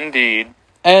not, indeed.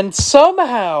 And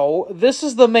somehow, this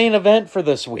is the main event for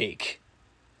this week.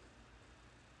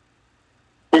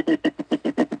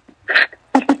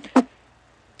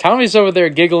 Tommy's over there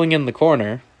giggling in the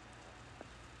corner.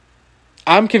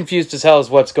 I'm confused as hell as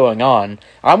what's going on.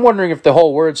 I'm wondering if the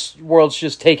whole world's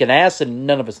just taking acid and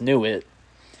none of us knew it.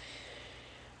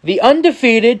 The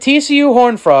undefeated TCU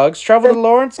Horned Frogs travel to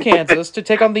Lawrence, Kansas to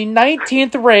take on the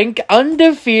 19th ranked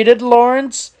undefeated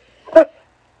Lawrence,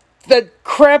 the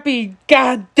crappy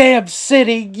goddamn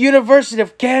city, University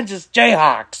of Kansas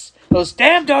Jayhawks. Those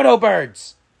damn dodo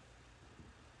birds.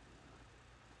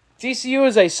 TCU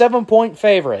is a 7-point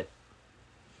favorite.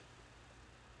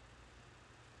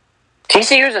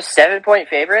 TCU is a 7-point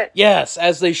favorite? Yes,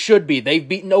 as they should be. They've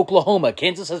beaten Oklahoma.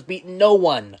 Kansas has beaten no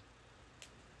one.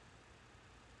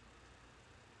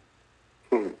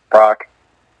 Brock.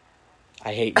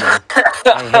 I hate you.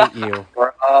 I hate you.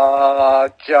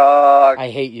 Jog. I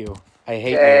hate you. I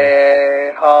hate you.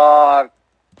 Jayhawk.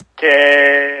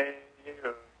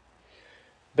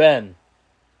 Ben.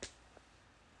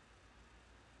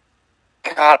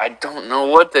 God, I don't know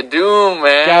what to do,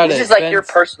 man. Got This it. is like Ben's- your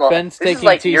personal. Ben's This is taking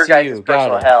like your guys' TCU. Got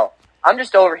personal it. hell. I'm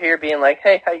just over here being like,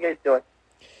 hey, how you guys doing?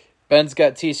 Ben's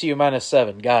got TCU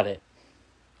 -7. Got it.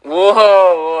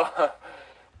 Whoa.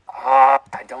 I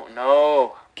don't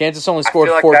know. Kansas only I scored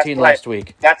feel like 14 that's what last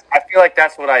week. I feel like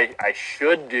that's what I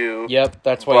should do. Yep,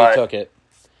 that's why But- you took it.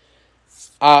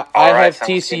 I All right, have sounds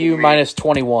good to TCU me.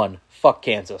 -21. Fuck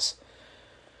Kansas.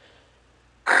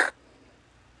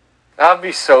 That'd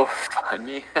be so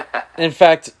funny. In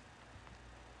fact,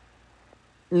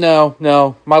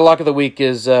 no. My lock of the week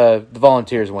is the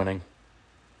Volunteers winning.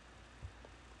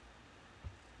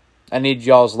 I need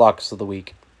y'all's locks of the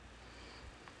week.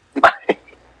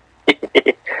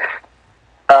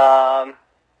 Oh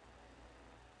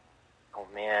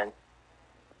man,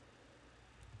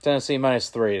 Tennessee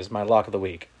 -3 is my lock of the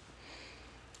week.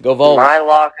 Go Vols. my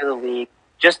lock of the week.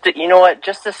 You know what?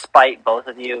 Just to spite both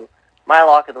of you, my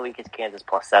lock of the week is Kansas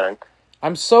 +7.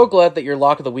 I'm so glad that your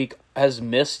lock of the week has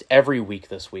missed every week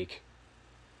this week.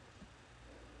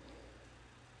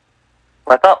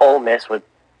 I thought Ole Miss would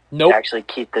Nope. actually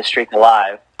keep the streak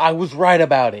alive. I was right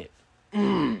about it.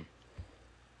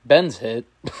 Ben's hit.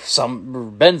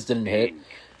 Ben's didn't hit.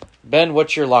 Ben,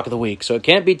 what's your lock of the week? So it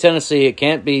can't be Tennessee. It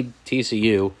can't be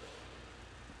TCU.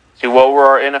 See, what were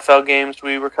our NFL games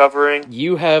we were covering?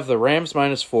 You have the Rams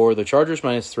 -4, the Chargers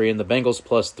 -3, and the Bengals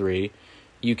 +3.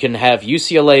 You can have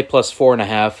UCLA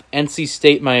 +4.5, NC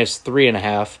State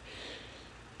 -3.5,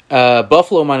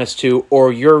 Buffalo -2,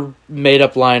 or your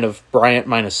made-up line of Bryant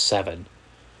 -7.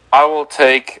 I will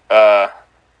take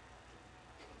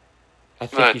I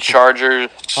think the you should. Chargers.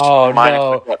 Oh minus,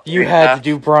 no! what, You 3.5? had to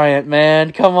do Bryant,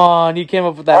 man. Come on, you came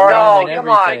up with that Oh, line no, and come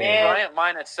on, everything. man.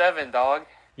 Bryant -7, dog.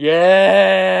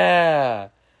 Yeah,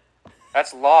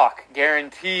 That's lock,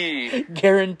 guaranteed.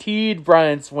 guaranteed.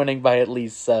 Bryant's winning by at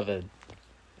least 7.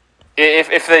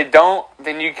 If they don't,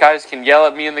 then you guys can yell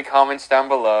at me in the comments down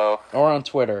below Or on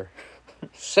Twitter.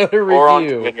 So to or on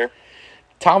review, Twitter.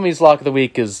 Tommy's lock of the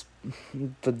week is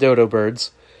the Dodo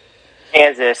Birds.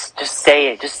 Kansas. Just say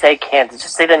it. Just say Kansas.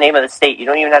 Just say the name of the state. You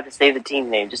don't even have to say the team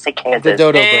name. Just say Kansas. The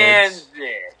Dodo Birds. Kansas.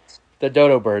 The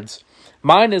Dodo Birds.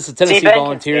 Mine is the Tennessee See, Ben can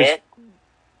Volunteers. say it.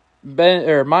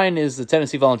 Mine is the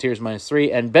Tennessee Volunteers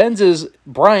 -3, and Ben's is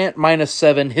Bryant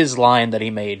 -7. His line that he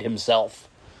made himself.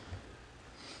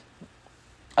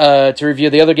 To review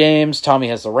the other games, Tommy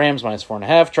has the Rams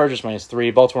 -4.5, Chargers -3,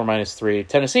 Baltimore -3,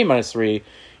 Tennessee -3,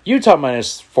 Utah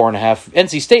 -4.5,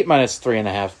 NC State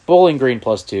 -3.5, Bowling Green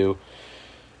 +2,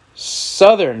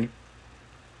 Southern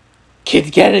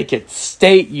Connecticut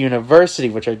State University,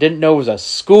 which I didn't know was a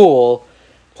school,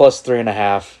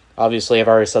 +3.5. Obviously, I've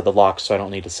already said the locks, so I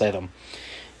don't need to say them.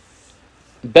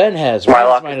 Ben has My Rams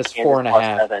lock is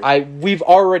 -4.5. Kansas We've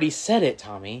already said it,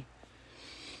 Tommy.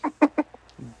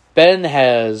 Ben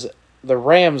has the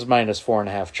Rams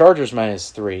 -4.5, Chargers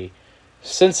 -3,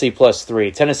 Cincy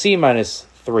 +3, Tennessee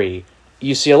 -3,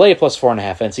 UCLA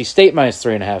 +4.5, NC State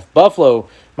 -3.5, Buffalo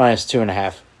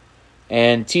 -2.5,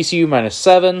 and TCU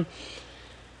 -7.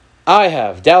 I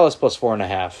have Dallas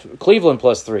 +4.5, Cleveland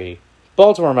 +3,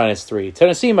 Baltimore -3,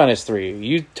 Tennessee -3,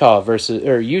 Utah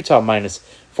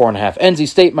 -4.5, NC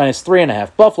State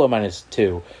 -3.5, Buffalo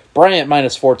 -2, Bryant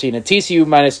 -14, and TCU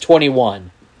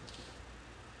 -21.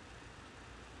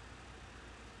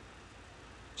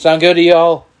 Sound good to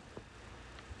y'all?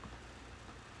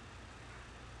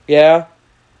 Yeah?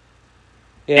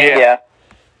 Yeah.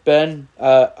 Ben,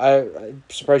 I'm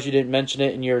surprised you didn't mention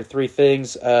it in your 3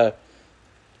 things.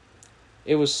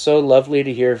 It was so lovely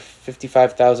to hear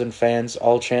 55,000 fans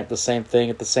all chant the same thing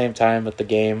at the same time at the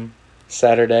game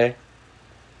Saturday.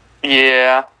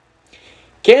 Yeah.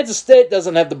 Kansas State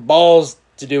doesn't have the balls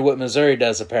to do what Missouri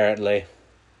does, apparently.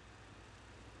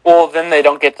 Well, then they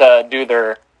don't get to do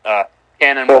their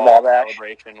cannonball Football bash.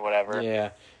 celebration, whatever. Yeah.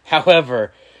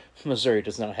 However, Missouri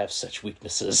does not have such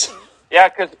weaknesses. Yeah,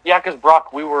 because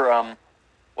Brock, we were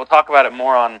we'll talk about it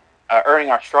more on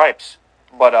earning our stripes,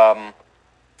 but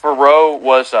Faroe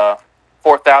was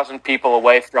 4,000 people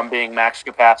away from being max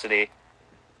capacity.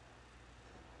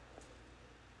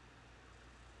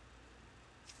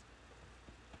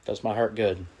 Does my heart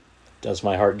good. Does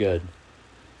my heart good.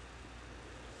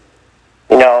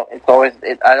 You know, it's always.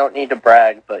 I don't need to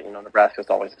brag, but you know, Nebraska's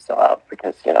always a sellout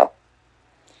because you know. What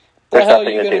the There's hell are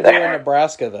nothing you to going do to do there. in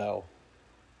Nebraska, though?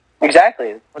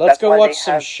 Exactly. But Let's that's go why watch they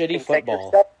some have shitty consecutive football.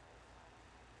 steps.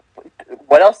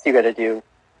 What else do you got to do?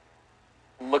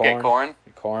 Look at Corn.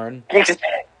 Corn. You just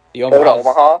The go to Omahas.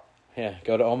 Omaha. Yeah,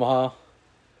 go to Omaha.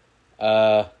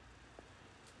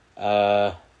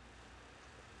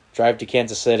 Drive to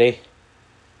Kansas City.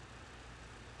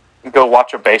 Go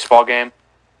watch a baseball game.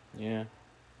 Yeah.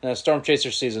 No, Storm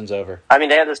Chaser season's over. I mean,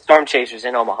 they have the Storm Chasers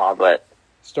in Omaha, but...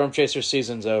 Storm Chaser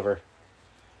season's over.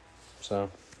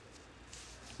 So.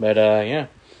 But, yeah.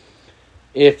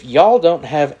 If y'all don't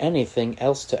have anything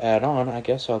else to add on, I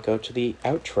guess I'll go to the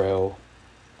outro.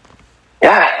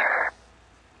 Yeah.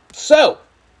 So,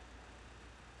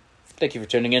 thank you for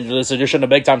tuning in to this edition of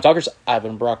Big Time Talkers. I've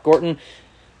been Brock Gorton.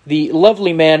 The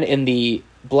lovely man in the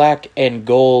black and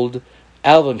gold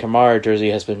Alvin Kamara jersey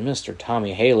has been Mr.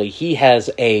 Tommy Haley. He has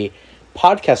a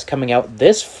podcast coming out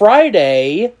this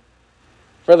Friday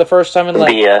for the first time in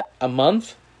like a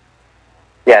month.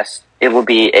 Yes, it will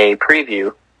be a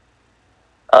preview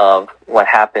of what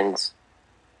I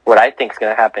think is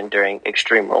going to happen during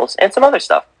Extreme Rules and some other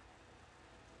stuff.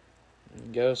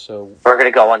 So we're going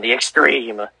to go on the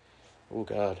extreme. Oh,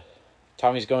 God.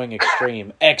 Tommy's going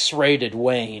extreme. X-rated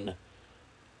Wayne.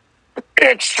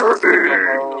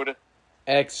 Extreme.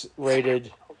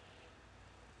 X-rated.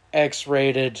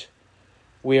 X-rated.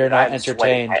 We are not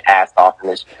entertained. My ass off in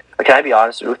this. But can I be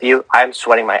honest with you? I'm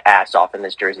sweating my ass off in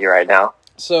this jersey right now.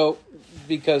 So,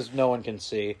 because no one can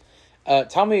see,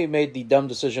 Tommy made the dumb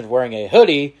decision of wearing a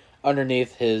hoodie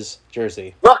underneath his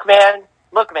jersey. Look, man.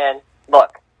 Look.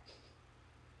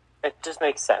 It just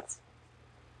makes sense.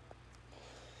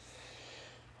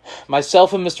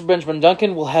 Myself and Mr. Benjamin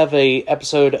Duncan will have a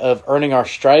episode of Earning Our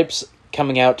Stripes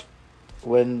coming out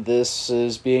when this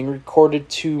is being recorded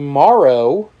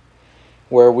tomorrow,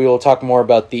 where we will talk more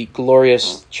about the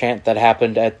glorious chant that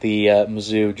happened at the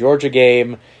Mizzou-Georgia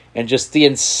game and just the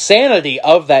insanity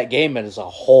of that game as a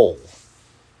whole.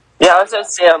 Yeah, I was going to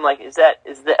say, I'm like, is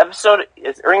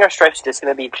Earning Our Stripes just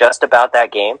going to be just about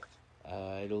that game?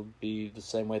 It'll be the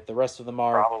same way the rest of them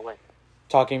are. Probably.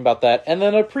 Talking about that, and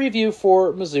then a preview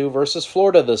for Mizzou versus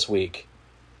Florida this week.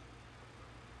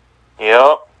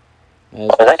 Yep.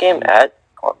 Is that game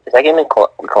in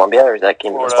Columbia, or is that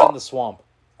game Florida? It's in the Swamp.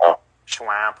 Oh.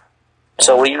 Swamp.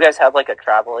 So will you guys have like a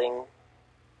traveling...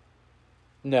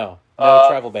 No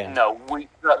travel band. No,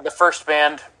 the first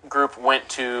band group went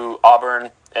to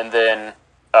Auburn, and then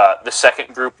the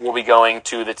second group will be going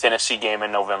to the Tennessee game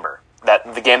in November.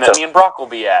 The game that me and Brock will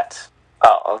be at.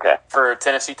 Oh, okay. For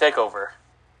Tennessee TakeOver.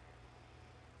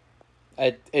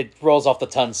 It rolls off the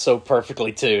tongue so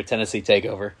perfectly, too, Tennessee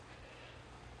TakeOver.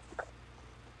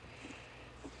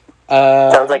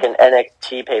 Sounds like an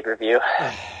NXT pay-per-view.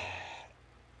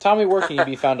 Tommy, where can you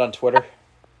be found on Twitter?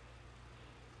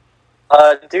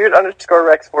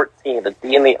 Dude_Rex14. The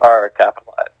D and the R are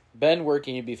capitalized. Ben, where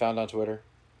can you be found on Twitter?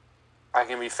 I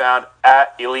can be found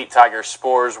at Elite Tiger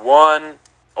Spores 1,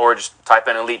 or just type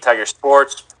in Elite Tiger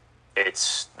Sports.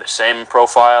 It's the same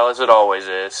profile as it always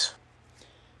is.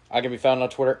 I can be found on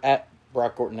Twitter at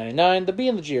BrockGorton99. The B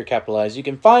and the G are capitalized. You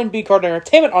can find B Card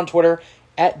Entertainment on Twitter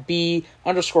at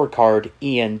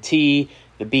B_CardENT.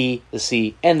 The B, the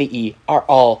C, and the E are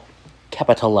all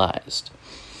capitalized.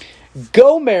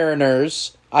 Go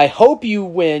Mariners! I hope you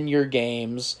win your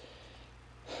games.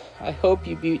 I hope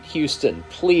you beat Houston.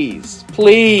 Please.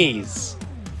 Please!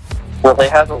 Well, they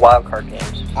have the wild card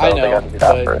games. So I know, they got to do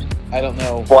that first. I don't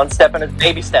know. One step at a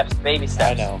baby steps.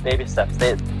 I know. Baby steps.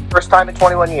 First time in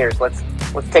 21 years. Let's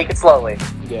take it slowly.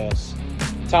 Yes.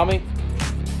 Tommy,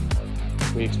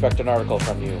 we expect an article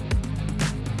from you.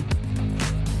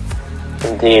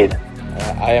 Indeed.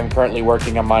 I am currently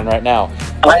working on mine right now.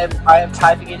 I am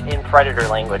typing it in Predator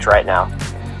language right now.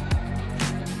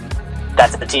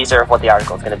 That's the teaser of what the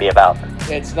article is going to be about.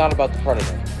 It's not about the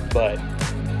Predator, but...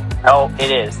 Oh,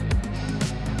 it is.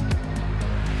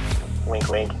 Wink,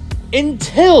 wink.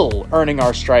 Until Earning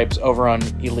Our Stripes over on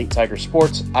Elite Tiger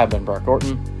Sports, I've been Brock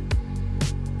Gorton.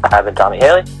 I've been Tommy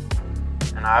Haley.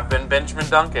 And I've been Benjamin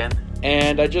Duncan.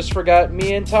 And I just forgot,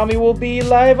 me and Tommy will be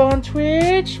live on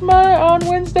Twitch on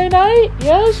Wednesday night?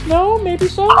 Yes? No? Maybe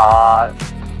so?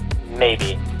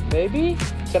 Maybe. Maybe?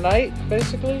 Tonight,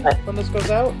 basically, when this goes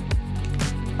out?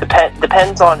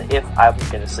 Depends on if I'm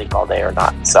going to sleep all day or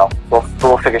not. So,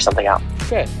 we'll figure something out.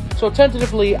 Okay. So,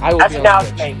 tentatively, I will As be on now,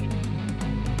 Twitch. maybe.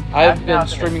 I've been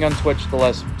streaming on Twitch the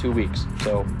last 2 weeks,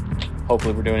 so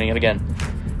hopefully we're doing it again.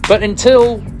 But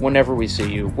until whenever we see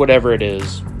you, whatever it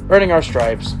is, Earning Our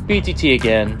Stripes, BTT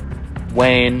again,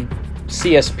 Wayne,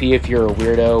 CSP if you're a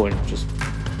weirdo and just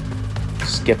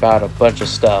skip out a bunch of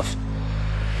stuff.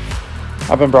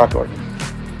 I've been Brock Gorton.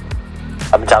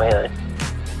 I've been Tommy Haley.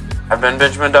 I've been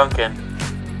Benjamin Duncan.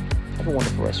 Have a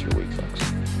wonderful rest of your week, folks.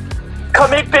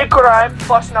 Commit big crime,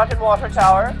 flush not in water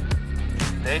tower.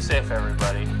 Stay safe,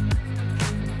 everybody.